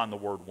 underline the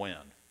word when.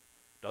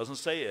 It doesn't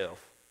say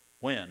if,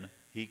 when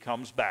he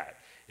comes back.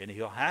 And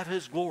he'll have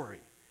his glory.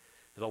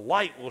 The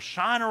light will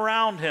shine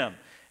around him.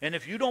 And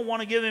if you don't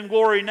want to give him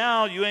glory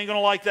now, you ain't going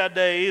to like that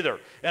day either.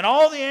 And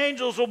all the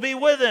angels will be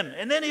with him.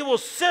 And then he will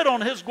sit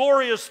on his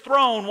glorious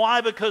throne. Why?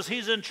 Because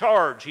he's in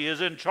charge. He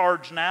is in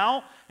charge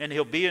now, and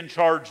he'll be in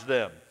charge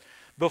then.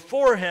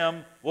 Before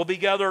him will be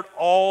gathered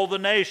all the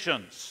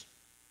nations.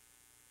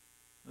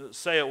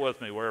 Say it with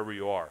me wherever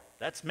you are.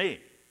 That's me.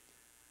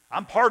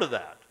 I'm part of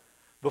that.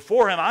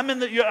 Before him, I'm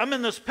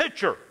in this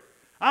picture.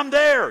 I'm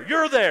there.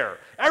 You're there.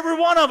 Every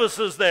one of us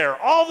is there.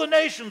 All the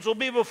nations will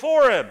be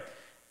before him.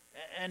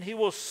 And he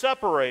will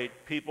separate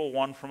people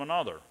one from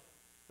another.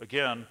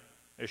 Again,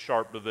 a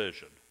sharp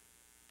division.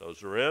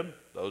 Those are in,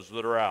 those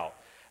that are out.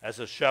 As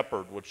a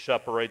shepherd would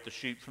separate the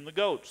sheep from the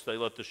goats. They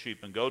let the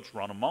sheep and goats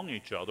run among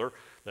each other.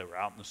 They were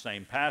out in the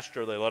same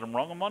pasture. They let them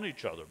run among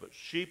each other. But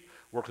sheep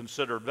were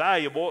considered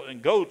valuable,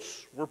 and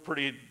goats were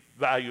pretty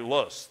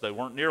valueless. They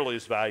weren't nearly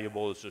as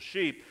valuable as the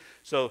sheep.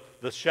 So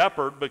the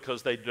shepherd,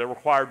 because they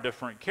required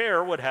different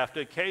care, would have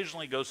to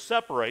occasionally go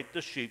separate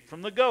the sheep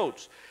from the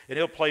goats. And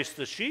he'll place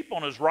the sheep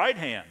on his right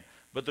hand,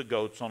 but the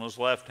goats on his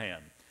left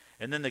hand.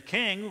 And then the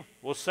king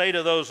will say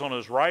to those on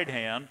his right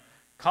hand,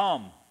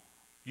 come,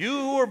 you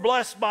who are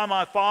blessed by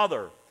my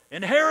Father,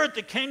 inherit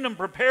the kingdom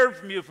prepared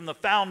for you from the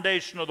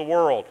foundation of the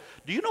world.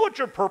 Do you know what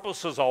your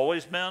purpose has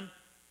always been?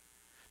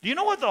 Do you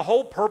know what the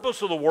whole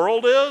purpose of the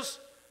world is?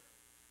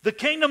 The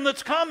kingdom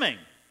that's coming.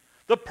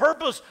 The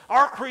purpose,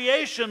 our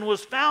creation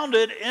was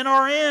founded in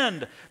our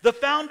end. The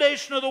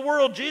foundation of the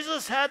world.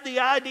 Jesus had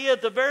the idea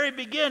at the very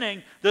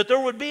beginning that there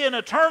would be an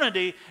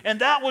eternity, and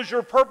that was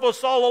your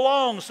purpose all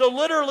along. So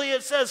literally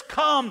it says,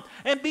 come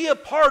and be a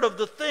part of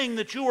the thing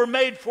that you were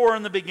made for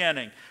in the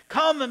beginning.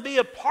 Come and be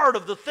a part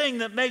of the thing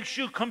that makes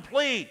you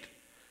complete.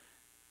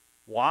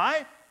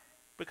 Why?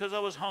 Because I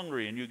was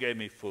hungry and you gave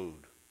me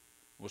food.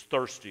 I was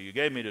thirsty, you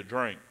gave me to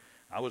drink.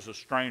 I was a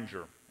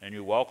stranger and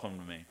you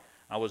welcomed me.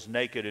 I was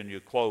naked and you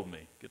clothed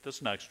me. Get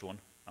this next one.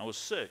 I was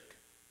sick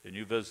and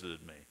you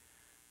visited me.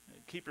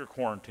 Keep your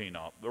quarantine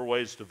up. There are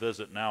ways to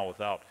visit now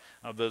without.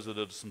 I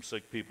visited some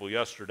sick people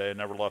yesterday and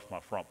never left my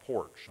front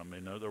porch. I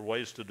mean, there are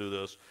ways to do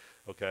this.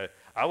 Okay.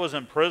 I was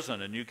in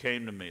prison and you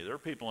came to me. There are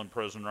people in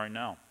prison right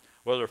now.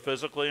 Whether they're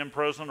physically in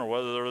prison or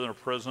whether they're in a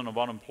prison of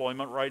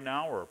unemployment right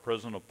now or a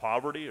prison of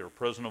poverty or a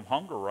prison of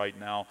hunger right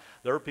now,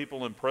 there are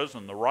people in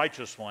prison. The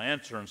righteous will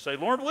answer and say,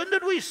 Lord, when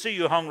did we see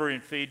you hungry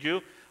and feed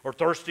you, or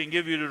thirsty and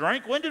give you to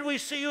drink? When did we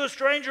see you a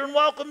stranger and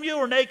welcome you,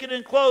 or naked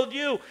and clothe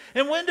you?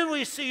 And when did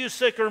we see you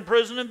sick or in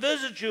prison and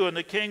visit you? And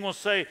the king will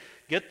say,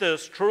 get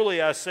this,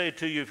 truly I say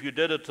to you, if you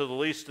did it to the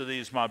least of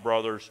these, my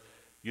brothers,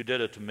 you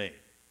did it to me.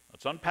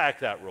 Let's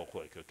unpack that real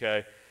quick,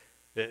 okay?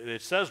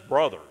 It says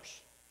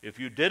brothers. If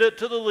you did it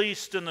to the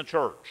least in the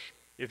church,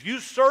 if you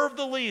served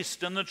the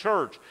least in the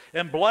church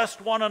and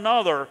blessed one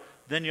another,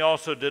 then you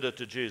also did it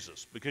to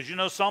Jesus. Because you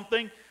know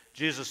something?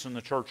 Jesus and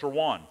the church are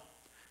one.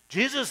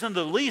 Jesus and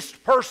the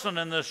least person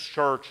in this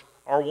church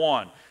are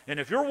one.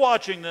 And if you're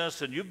watching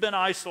this and you've been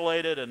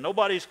isolated and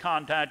nobody's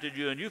contacted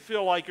you and you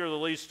feel like you're the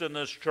least in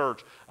this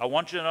church, I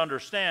want you to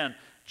understand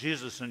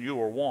Jesus and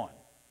you are one.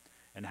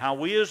 And how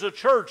we as a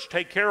church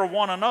take care of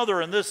one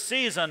another in this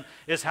season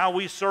is how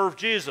we serve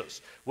Jesus.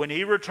 When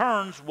he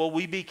returns, will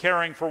we be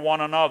caring for one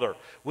another?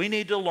 We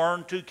need to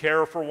learn to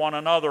care for one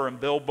another and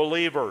build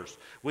believers.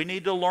 We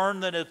need to learn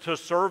that to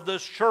serve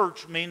this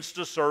church means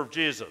to serve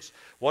Jesus.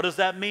 What does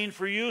that mean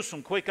for you?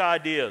 Some quick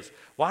ideas.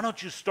 Why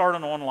don't you start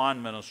an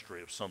online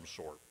ministry of some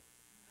sort?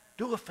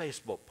 Do a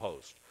Facebook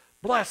post.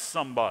 Bless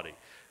somebody.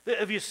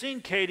 Have you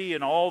seen Katie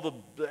and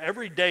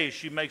every day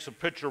she makes a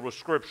picture with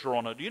scripture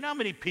on it? Do you know how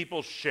many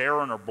people share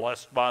and are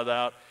blessed by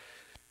that?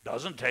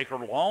 Doesn't take her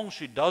long.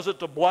 She does it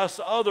to bless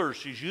others.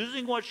 She's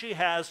using what she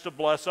has to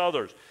bless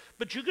others.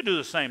 But you could do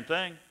the same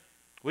thing.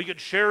 We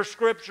could share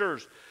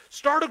scriptures.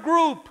 Start a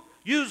group.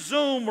 Use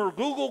Zoom or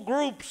Google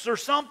Groups or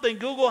something,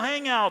 Google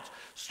Hangouts.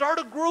 Start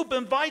a group.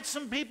 Invite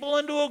some people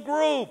into a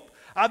group.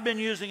 I've been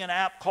using an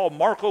app called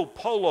Marco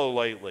Polo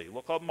lately.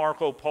 Look up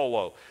Marco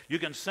Polo. You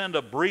can send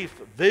a brief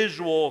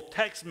visual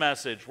text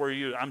message where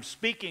I'm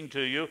speaking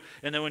to you,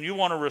 and then when you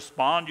want to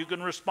respond, you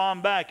can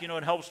respond back. You know,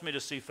 it helps me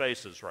to see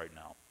faces right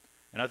now,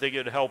 and I think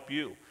it'd help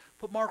you.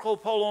 Put Marco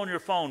Polo on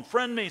your phone.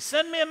 Friend me.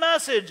 Send me a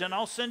message, and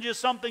I'll send you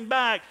something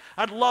back.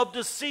 I'd love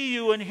to see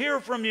you and hear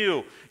from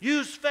you.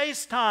 Use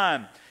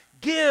FaceTime.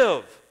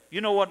 Give.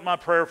 You know what my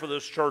prayer for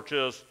this church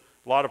is?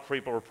 A lot of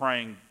people are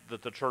praying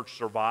that the church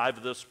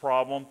survive this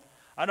problem.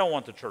 I don't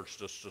want the church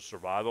just to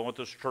survive. I want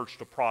this church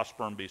to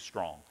prosper and be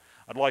strong.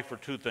 I'd like for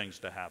two things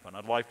to happen.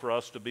 I'd like for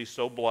us to be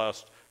so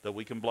blessed that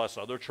we can bless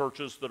other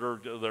churches that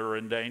are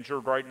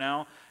endangered right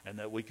now, and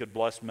that we could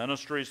bless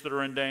ministries that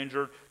are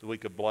endangered, that we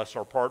could bless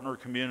our partner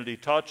Community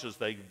Touch as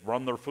they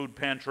run their food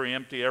pantry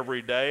empty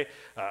every day.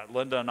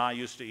 Linda and I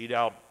used to eat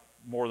out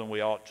more than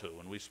we ought to,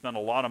 and we spend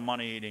a lot of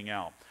money eating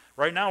out.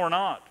 Right now we're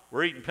not.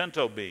 We're eating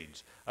pinto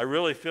beans. I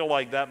really feel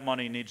like that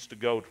money needs to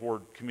go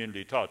toward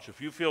Community Touch.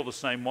 If you feel the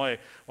same way,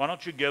 why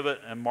don't you give it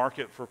and mark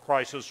it for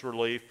crisis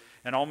relief,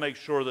 and I'll make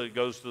sure that it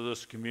goes to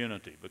this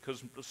community,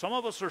 because some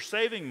of us are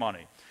saving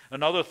money.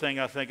 Another thing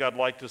I think I'd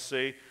like to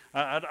see,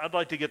 I'd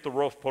like to get the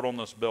roof put on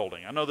this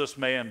building. I know this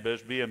may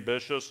be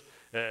ambitious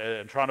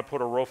and trying to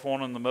put a roof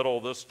on in the middle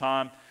of this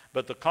time,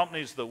 but the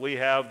companies that we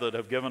have that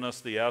have given us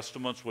the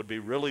estimates would be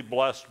really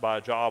blessed by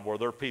a job where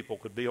their people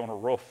could be on a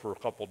roof for a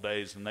couple of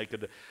days, and they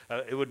could.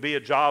 It would be a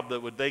job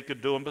that they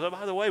could do. And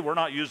by the way, we're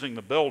not using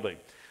the building.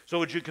 So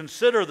would you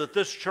consider that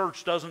this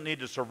church doesn't need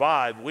to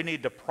survive? We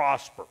need to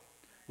prosper.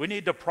 We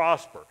need to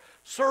prosper.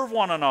 Serve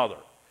one another.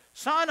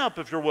 Sign up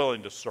if you're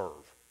willing to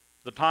serve.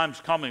 The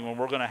time's coming when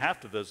we're going to have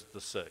to visit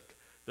the sick.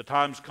 The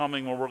time's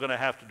coming when we're going to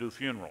have to do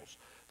funerals.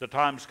 The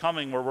time's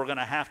coming where we're going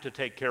to have to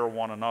take care of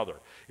one another.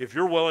 If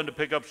you're willing to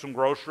pick up some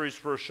groceries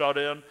for a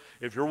shut-in,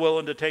 if you're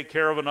willing to take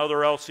care of another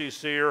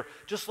LCCer,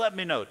 just let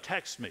me know.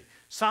 Text me.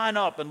 Sign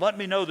up and let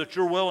me know that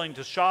you're willing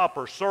to shop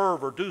or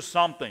serve or do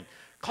something.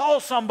 Call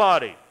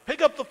somebody.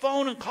 Pick up the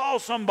phone and call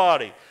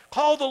somebody.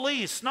 Call the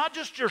least, not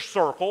just your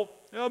circle.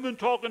 I've been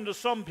talking to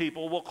some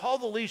people. Well, call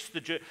the least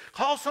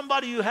call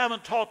somebody you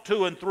haven't talked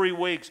to in 3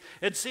 weeks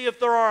and see if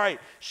they're all right.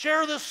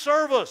 Share this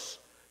service.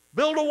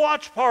 Build a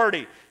watch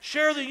party.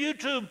 Share the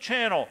YouTube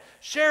channel.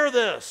 Share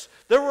this.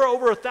 There were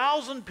over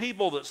 1,000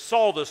 people that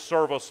saw this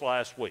service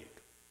last week.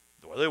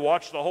 Whether they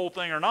watched the whole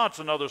thing or not is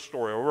another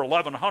story. Over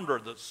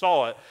 1,100 that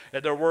saw it,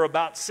 and there were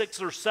about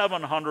 600 or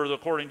 700,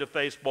 according to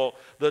Facebook,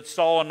 that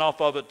saw enough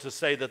of it to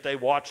say that they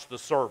watched the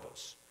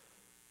service.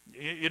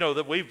 You know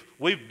that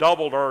we've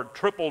doubled or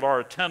tripled our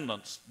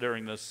attendance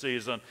during this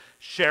season.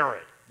 Share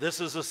it. This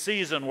is a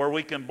season where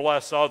we can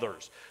bless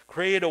others.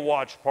 Create a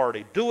watch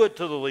party. Do it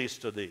to the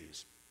least of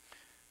these.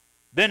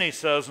 Then he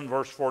says in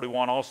verse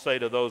 41, I'll say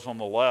to those on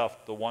the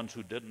left, the ones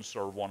who didn't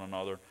serve one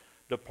another,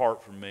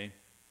 depart from me.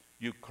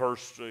 You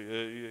cursed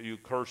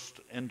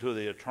into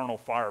the eternal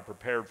fire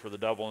prepared for the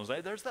devil. And say,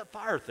 there's that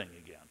fire thing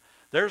again.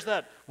 There's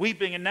that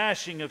weeping and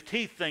gnashing of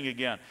teeth thing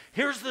again.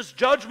 Here's this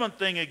judgment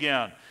thing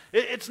again.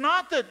 It's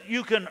not that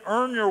you can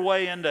earn your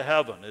way into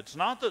heaven. It's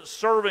not that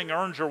serving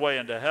earns your way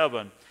into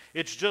heaven.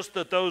 It's just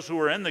that those who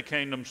are in the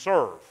kingdom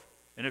serve.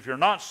 And if you're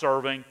not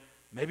serving,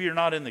 maybe you're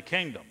not in the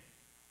kingdom.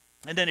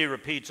 And then he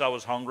repeats, I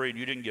was hungry and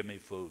you didn't give me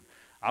food.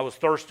 I was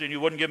thirsty and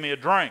you wouldn't give me a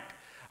drink.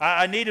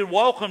 I needed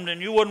welcomed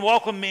and you wouldn't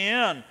welcome me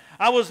in.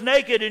 I was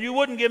naked and you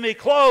wouldn't give me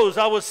clothes.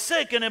 I was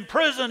sick and in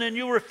prison and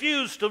you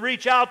refused to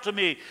reach out to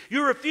me.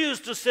 You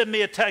refused to send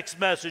me a text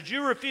message.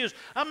 You refused.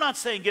 I'm not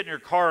saying get in your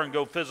car and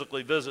go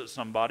physically visit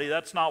somebody.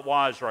 That's not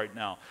wise right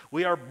now.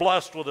 We are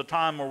blessed with a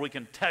time where we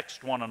can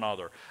text one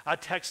another. I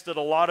texted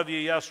a lot of you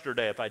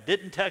yesterday. If I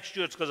didn't text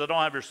you, it's because I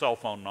don't have your cell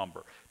phone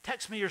number.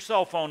 Text me your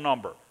cell phone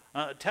number.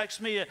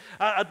 Text me.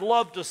 I'd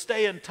love to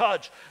stay in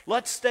touch.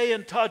 Let's stay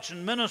in touch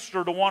and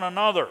minister to one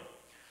another.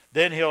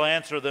 Then he'll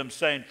answer them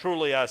saying,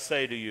 truly I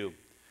say to you,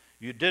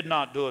 you did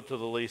not do it to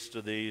the least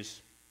of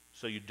these,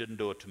 so you didn't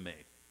do it to me.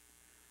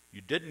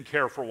 You didn't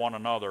care for one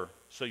another,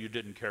 so you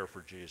didn't care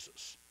for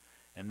Jesus.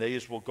 And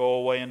these will go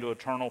away into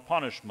eternal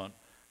punishment,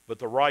 but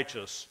the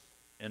righteous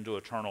into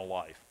eternal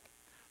life.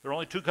 There are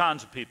only two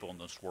kinds of people in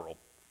this world.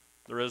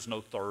 There is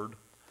no third.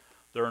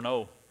 There are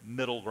no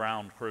middle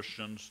ground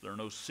Christians. There are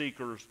no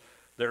seekers.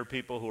 There are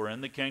people who are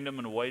in the kingdom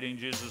and awaiting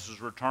Jesus'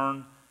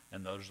 return,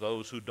 and there's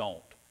those who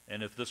don't.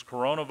 And if this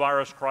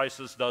coronavirus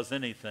crisis does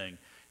anything,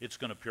 it's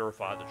going to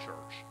purify the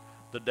church.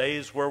 The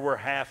days where we're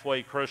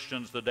halfway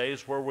Christians, the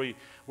days where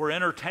we're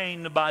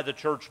entertained by the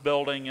church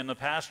building and the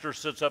pastor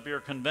sits up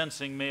here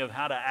convincing me of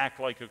how to act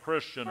like a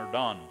Christian are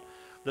done.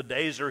 The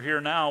days are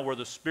here now where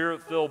the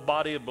Spirit-filled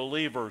body of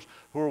believers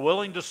who are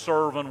willing to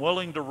serve and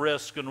willing to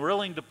risk and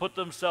willing to put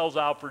themselves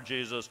out for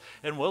Jesus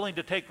and willing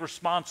to take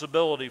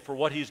responsibility for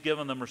what He's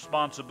given them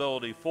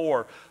responsibility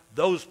for,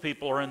 those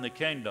people are in the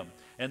kingdom.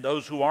 And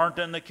those who aren't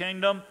in the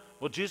kingdom,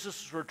 well,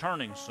 Jesus is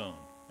returning soon.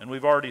 And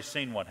we've already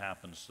seen what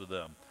happens to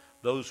them.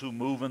 Those who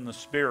move in the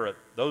Spirit,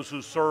 those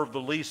who serve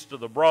the least of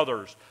the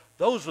brothers,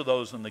 those are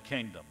those in the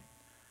kingdom.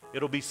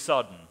 It'll be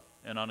sudden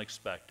and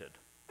unexpected.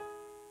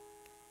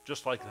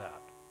 Just like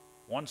that.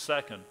 1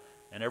 second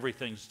and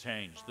everything's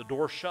changed. The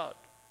door's shut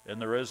and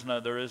there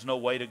is no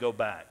way to go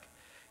back.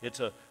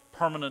 It's a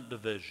permanent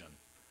division.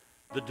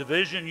 The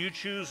division you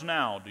choose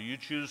now, do you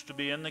choose to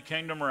be in the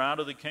kingdom or out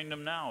of the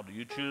kingdom now? Do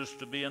you choose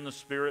to be in the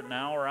Spirit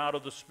now or out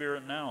of the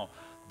Spirit now?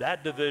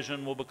 That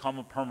division will become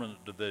a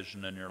permanent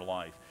division in your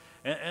life.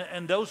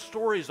 And those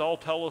stories all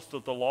tell us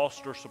that the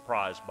lost are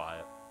surprised by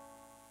it.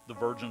 The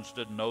virgins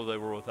didn't know they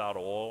were without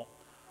oil.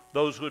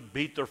 Those who had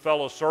beat their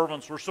fellow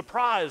servants were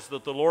surprised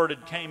that the Lord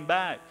had came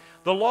back.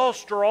 The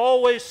lost are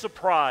always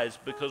surprised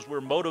because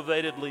we're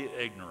motivatedly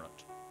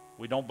ignorant.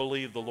 We don't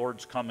believe the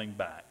Lord's coming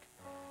back.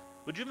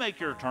 Would you make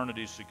your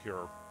eternity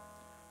secure?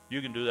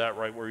 You can do that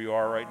right where you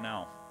are right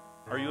now.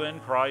 Are you in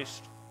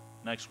Christ?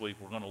 Next week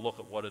we're going to look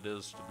at what it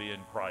is to be in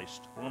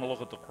Christ. We're going to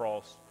look at the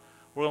cross.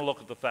 We're going to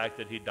look at the fact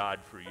that He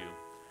died for you.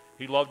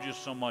 He loved you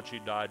so much He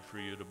died for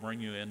you to bring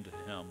you into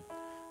Him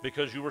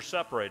because you were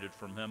separated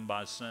from Him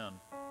by sin.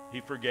 He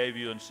forgave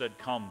you and said,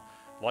 come,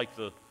 like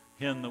the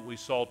hen that we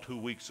saw 2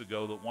 weeks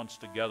ago that wants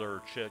to gather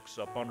her chicks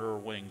up under her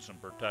wings and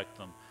protect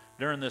them.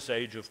 During this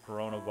age of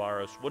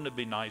coronavirus, wouldn't it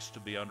be nice to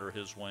be under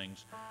His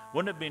wings?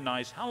 Wouldn't it be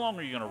nice? How long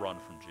are you going to run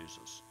from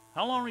Jesus?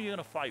 How long are you going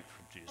to fight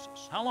for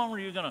Jesus? How long are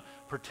you going to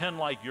pretend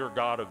like you're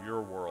God of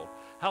your world?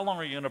 How long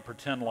are you going to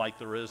pretend like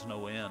there is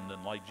no end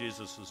and like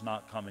Jesus is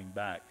not coming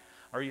back?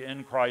 Are you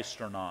in Christ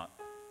or not?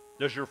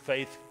 Does your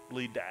faith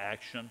lead to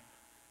action?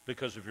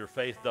 Because if your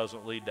faith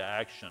doesn't lead to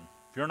action,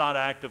 if you're not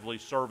actively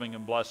serving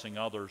and blessing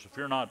others, if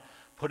you're not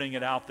putting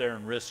it out there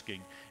and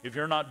risking, if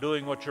you're not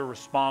doing what you're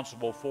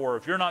responsible for,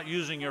 if you're not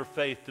using your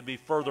faith to be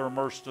further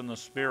immersed in the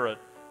Spirit,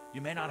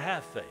 you may not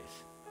have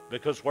faith.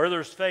 Because where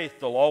there's faith,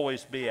 there'll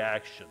always be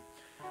action.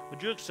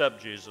 Would you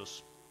accept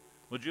Jesus?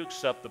 Would you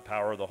accept the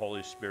power of the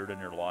Holy Spirit in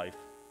your life?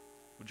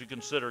 Would you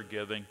consider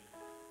giving?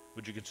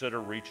 Would you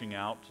consider reaching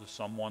out to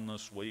someone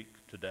this week,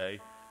 today?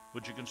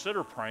 Would you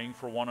consider praying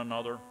for one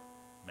another?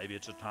 Maybe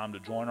it's a time to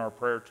join our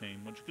prayer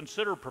team. Would you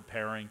consider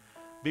preparing?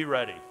 Be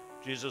ready.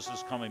 Jesus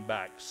is coming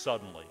back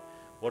suddenly.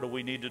 What do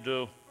we need to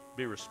do?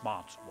 Be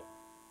responsible.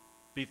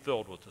 Be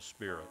filled with the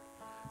Spirit.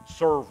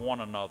 Serve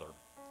one another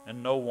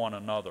and know one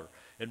another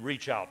and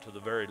reach out to the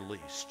very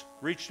least.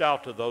 Reach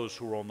out to those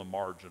who are on the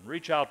margin.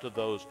 Reach out to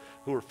those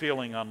who are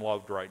feeling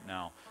unloved right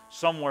now.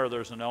 Somewhere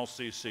there's an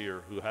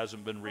LCCer who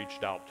hasn't been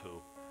reached out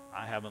to.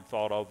 I haven't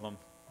thought of them.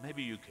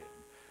 Maybe you can.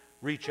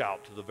 Reach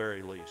out to the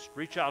very least.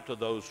 Reach out to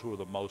those who are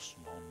the most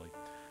lonely.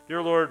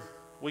 Dear Lord,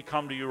 we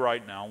come to you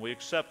right now. We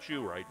accept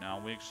you right now.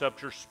 We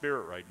accept your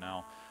Spirit right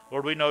now.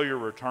 Lord, we know you're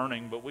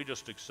returning, but we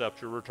just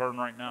accept your return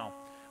right now.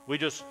 We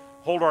just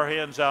hold our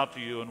hands out to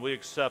you, and we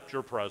accept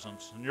your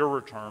presence and your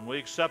return. We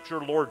accept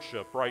your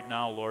lordship right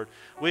now, Lord.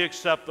 We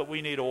accept that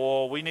we need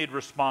oil. We need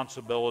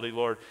responsibility,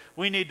 Lord.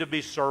 We need to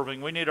be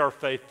serving. We need our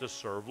faith to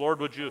serve. Lord,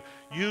 would you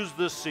use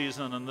this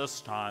season and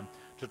this time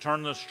to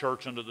turn this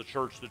church into the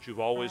church that you've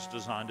always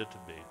designed it to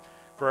be.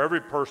 For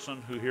every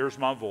person who hears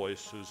my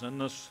voice, who's in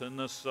this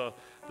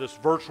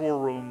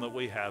virtual room that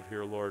we have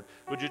here, Lord,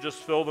 would you just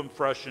fill them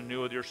fresh and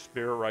new with your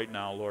Spirit right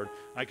now, Lord?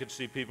 I could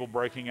see people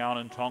breaking out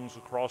in tongues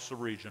across the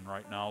region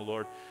right now,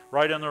 Lord,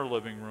 right in their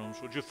living rooms.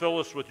 Would you fill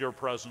us with your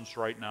presence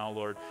right now,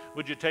 Lord?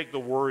 Would you take the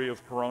worry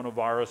of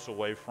coronavirus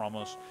away from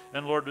us?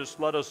 And Lord, just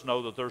let us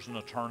know that there's an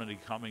eternity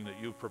coming that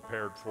you've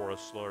prepared for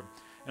us, Lord.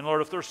 And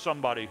Lord, if there's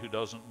somebody who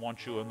doesn't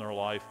want you in their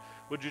life,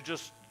 would you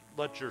just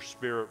let your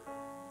Spirit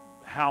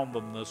hound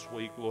them this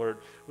week, Lord?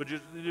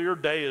 Your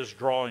day is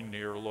drawing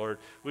near, Lord.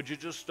 Would you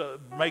just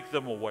make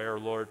them aware,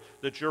 Lord,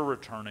 that you're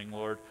returning,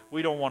 Lord?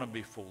 We don't want to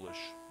be foolish.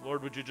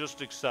 Lord, would you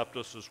just accept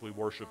us as we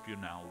worship you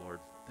now, Lord?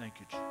 Thank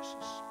you,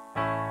 Jesus.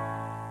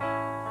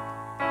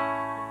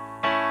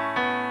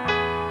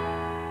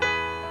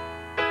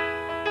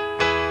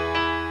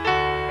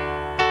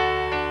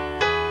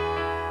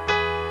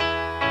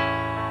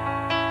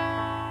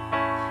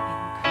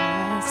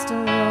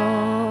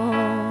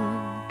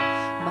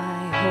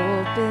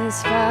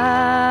 Is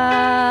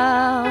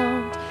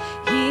found.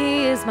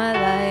 He is my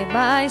light,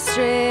 my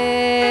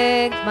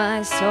strength,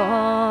 my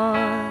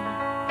song.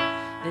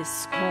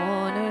 This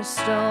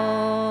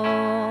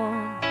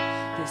cornerstone,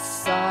 this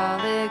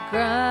solid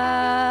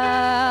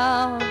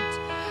ground,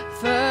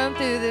 firm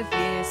through the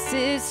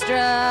fiercest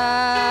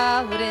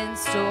drought and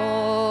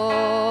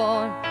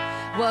storm.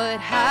 What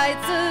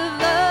heights of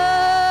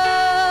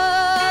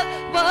love,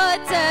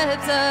 what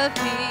depths of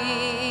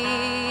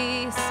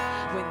peace,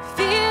 when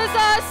fears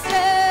are stilled,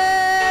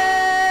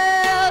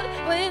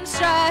 when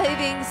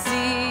striving cease.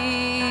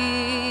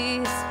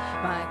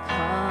 My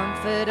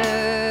comforter,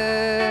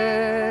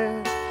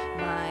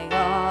 my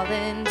all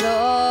and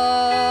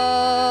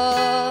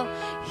all,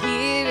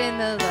 here in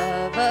the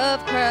love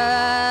of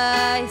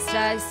Christ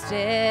I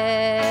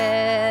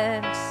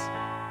stand.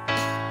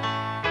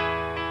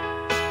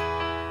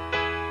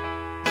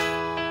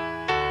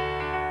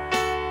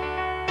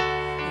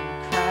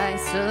 In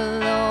Christ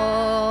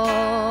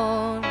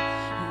alone,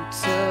 who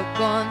took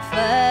on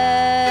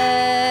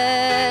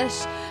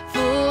flesh,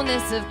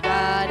 fullness of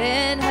God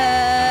and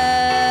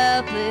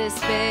helpless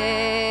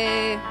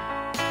babe,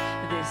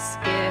 this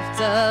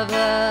gift of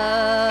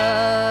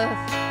love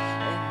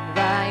and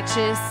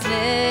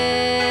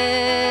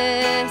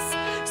righteousness,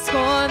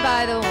 scorned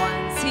by the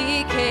ones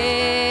he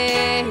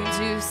came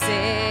to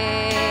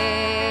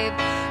save,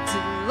 to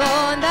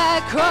on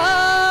that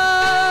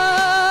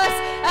cross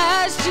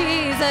as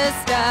Jesus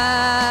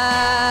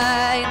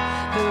died,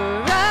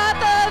 the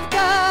wrath of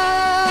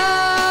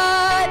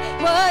God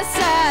was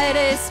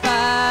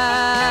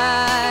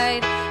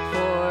satisfied.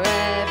 For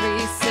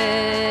every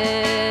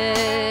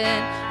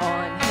sin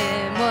on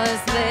him was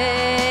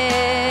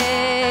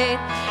laid.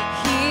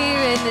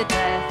 Here in the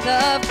death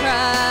of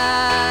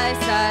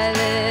Christ I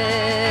live.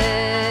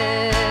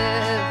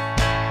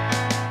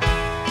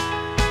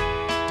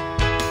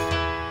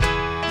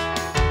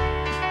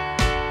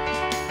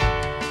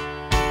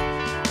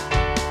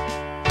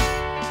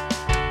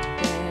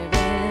 There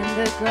in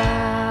the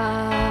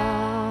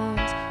ground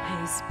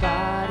his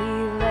body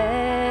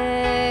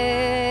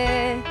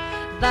lay,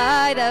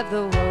 light of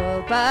the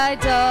world by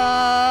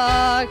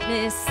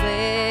darkness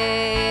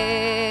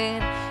slain,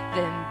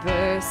 then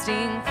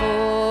bursting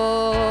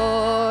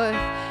forth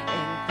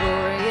in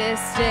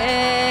glorious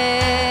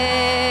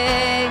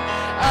day,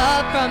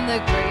 up from the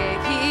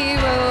grave he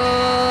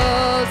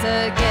rose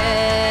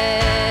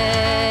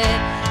again,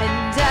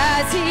 and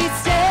as he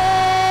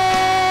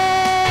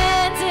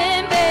stands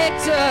in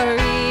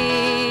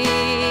victory,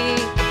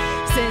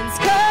 since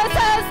curse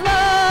has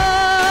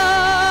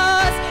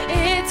lost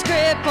its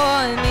grip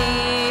on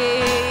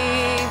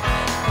me,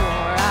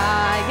 for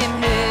I am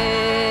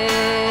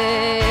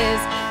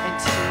his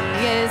and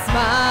he is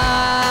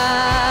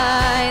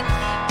mine,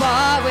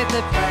 bought with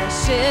the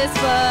precious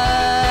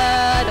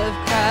blood of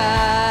Christ.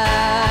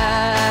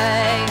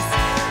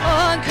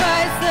 On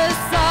Christ the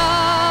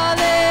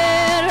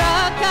solid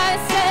rock I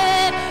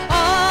stand,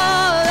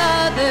 all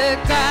other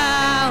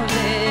ground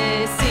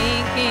is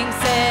sinking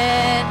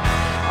sand,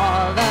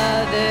 all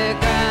other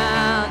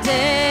ground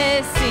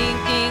is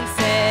sinking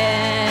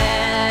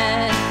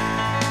sand.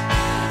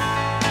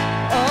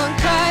 On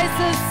Christ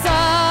the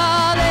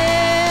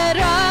solid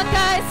rock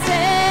I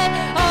stand,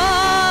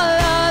 all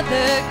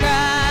other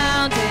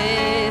ground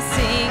is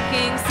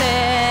sinking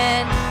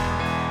sand,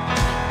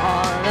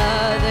 all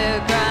other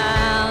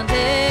ground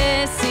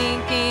is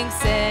sinking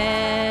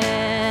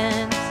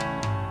sand.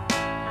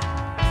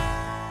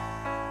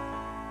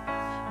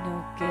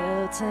 No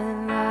guilt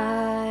in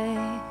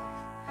life,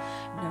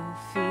 no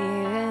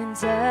fear in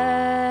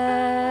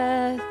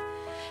death.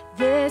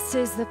 This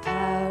is the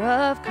power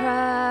of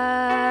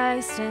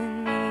Christ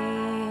in me.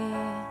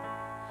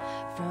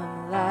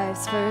 From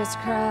life's first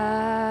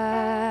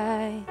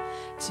cry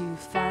to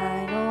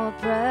final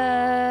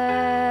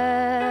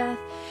breath,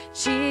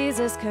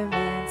 Jesus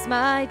commands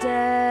my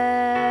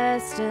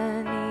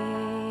destiny.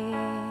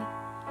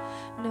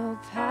 No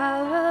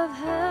power of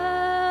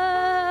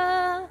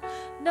hell,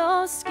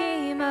 no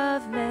scheme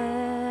of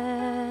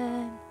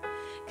man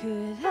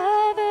could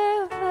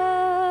ever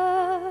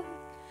pluck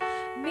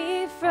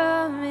me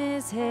from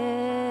his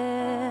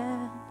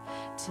hand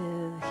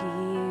till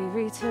he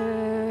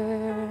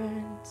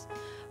returns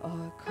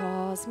or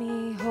calls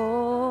me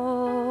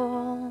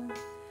home.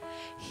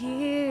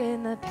 Here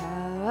in the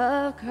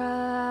power of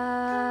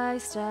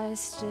Christ I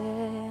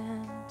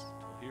stand.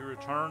 He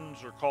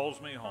returns or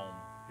calls me home.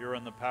 Here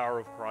in the power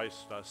of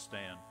Christ I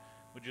stand.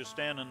 Would you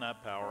stand in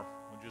that power?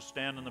 Would you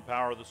stand in the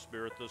power of the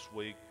Spirit this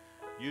week?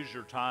 Use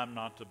your time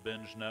not to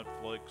binge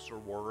Netflix or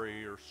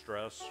worry or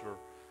stress or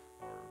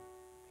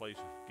play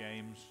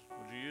games.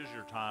 Would you use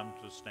your time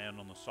to stand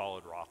on the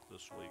solid rock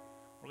this week?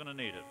 We're going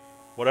to need it.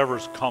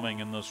 Whatever's coming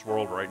in this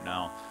world right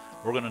now,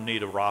 we're going to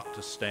need a rock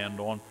to stand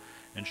on.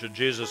 And should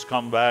Jesus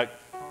come back,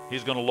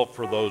 he's going to look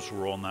for those who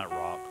are on that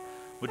rock.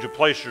 Would you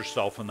place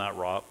yourself in that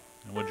rock?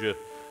 And would you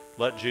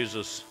let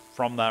Jesus,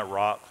 from that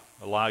rock,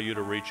 allow you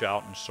to reach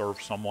out and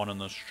serve someone in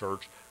this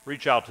church?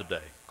 Reach out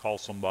today. Call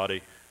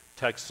somebody,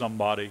 text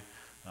somebody,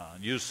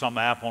 use some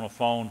app on a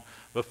phone,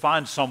 but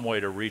find some way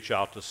to reach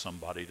out to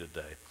somebody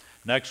today.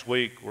 Next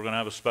week, we're going to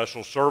have a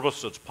special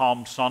service. It's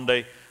Palm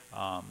Sunday.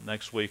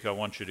 Next week, I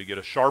want you to get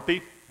a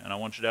Sharpie, and I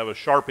want you to have a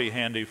Sharpie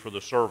handy for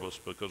the service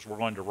because we're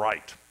going to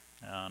write.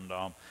 And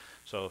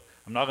so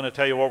I'm not going to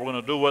tell you what we're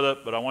going to do with it,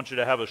 but I want you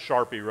to have a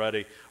Sharpie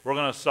ready. We're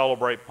going to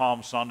celebrate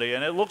Palm Sunday,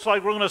 and it looks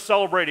like we're going to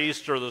celebrate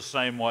Easter the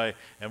same way,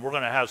 and we're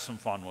going to have some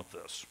fun with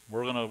this.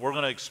 We're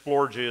going to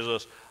explore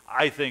Jesus.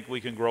 I think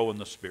we can grow in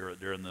the Spirit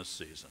during this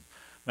season.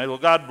 May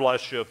God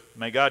bless you.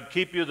 May God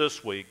keep you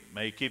this week.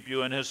 May He keep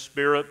you in His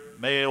Spirit.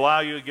 May He allow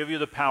you, give you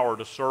the power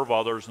to serve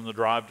others and the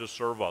drive to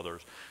serve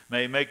others.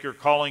 May He make your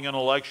calling and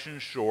election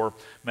sure.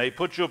 May He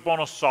put you upon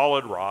a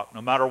solid rock.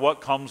 No matter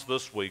what comes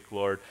this week,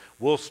 Lord,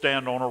 we'll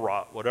stand on a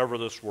rock, whatever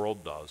this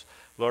world does.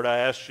 Lord, I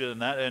ask you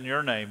in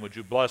your name, would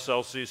you bless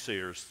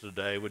LCCers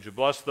today? Would you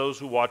bless those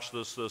who watch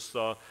this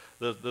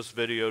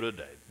video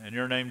today? In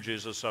your name,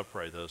 Jesus, I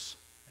pray this.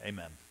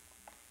 Amen.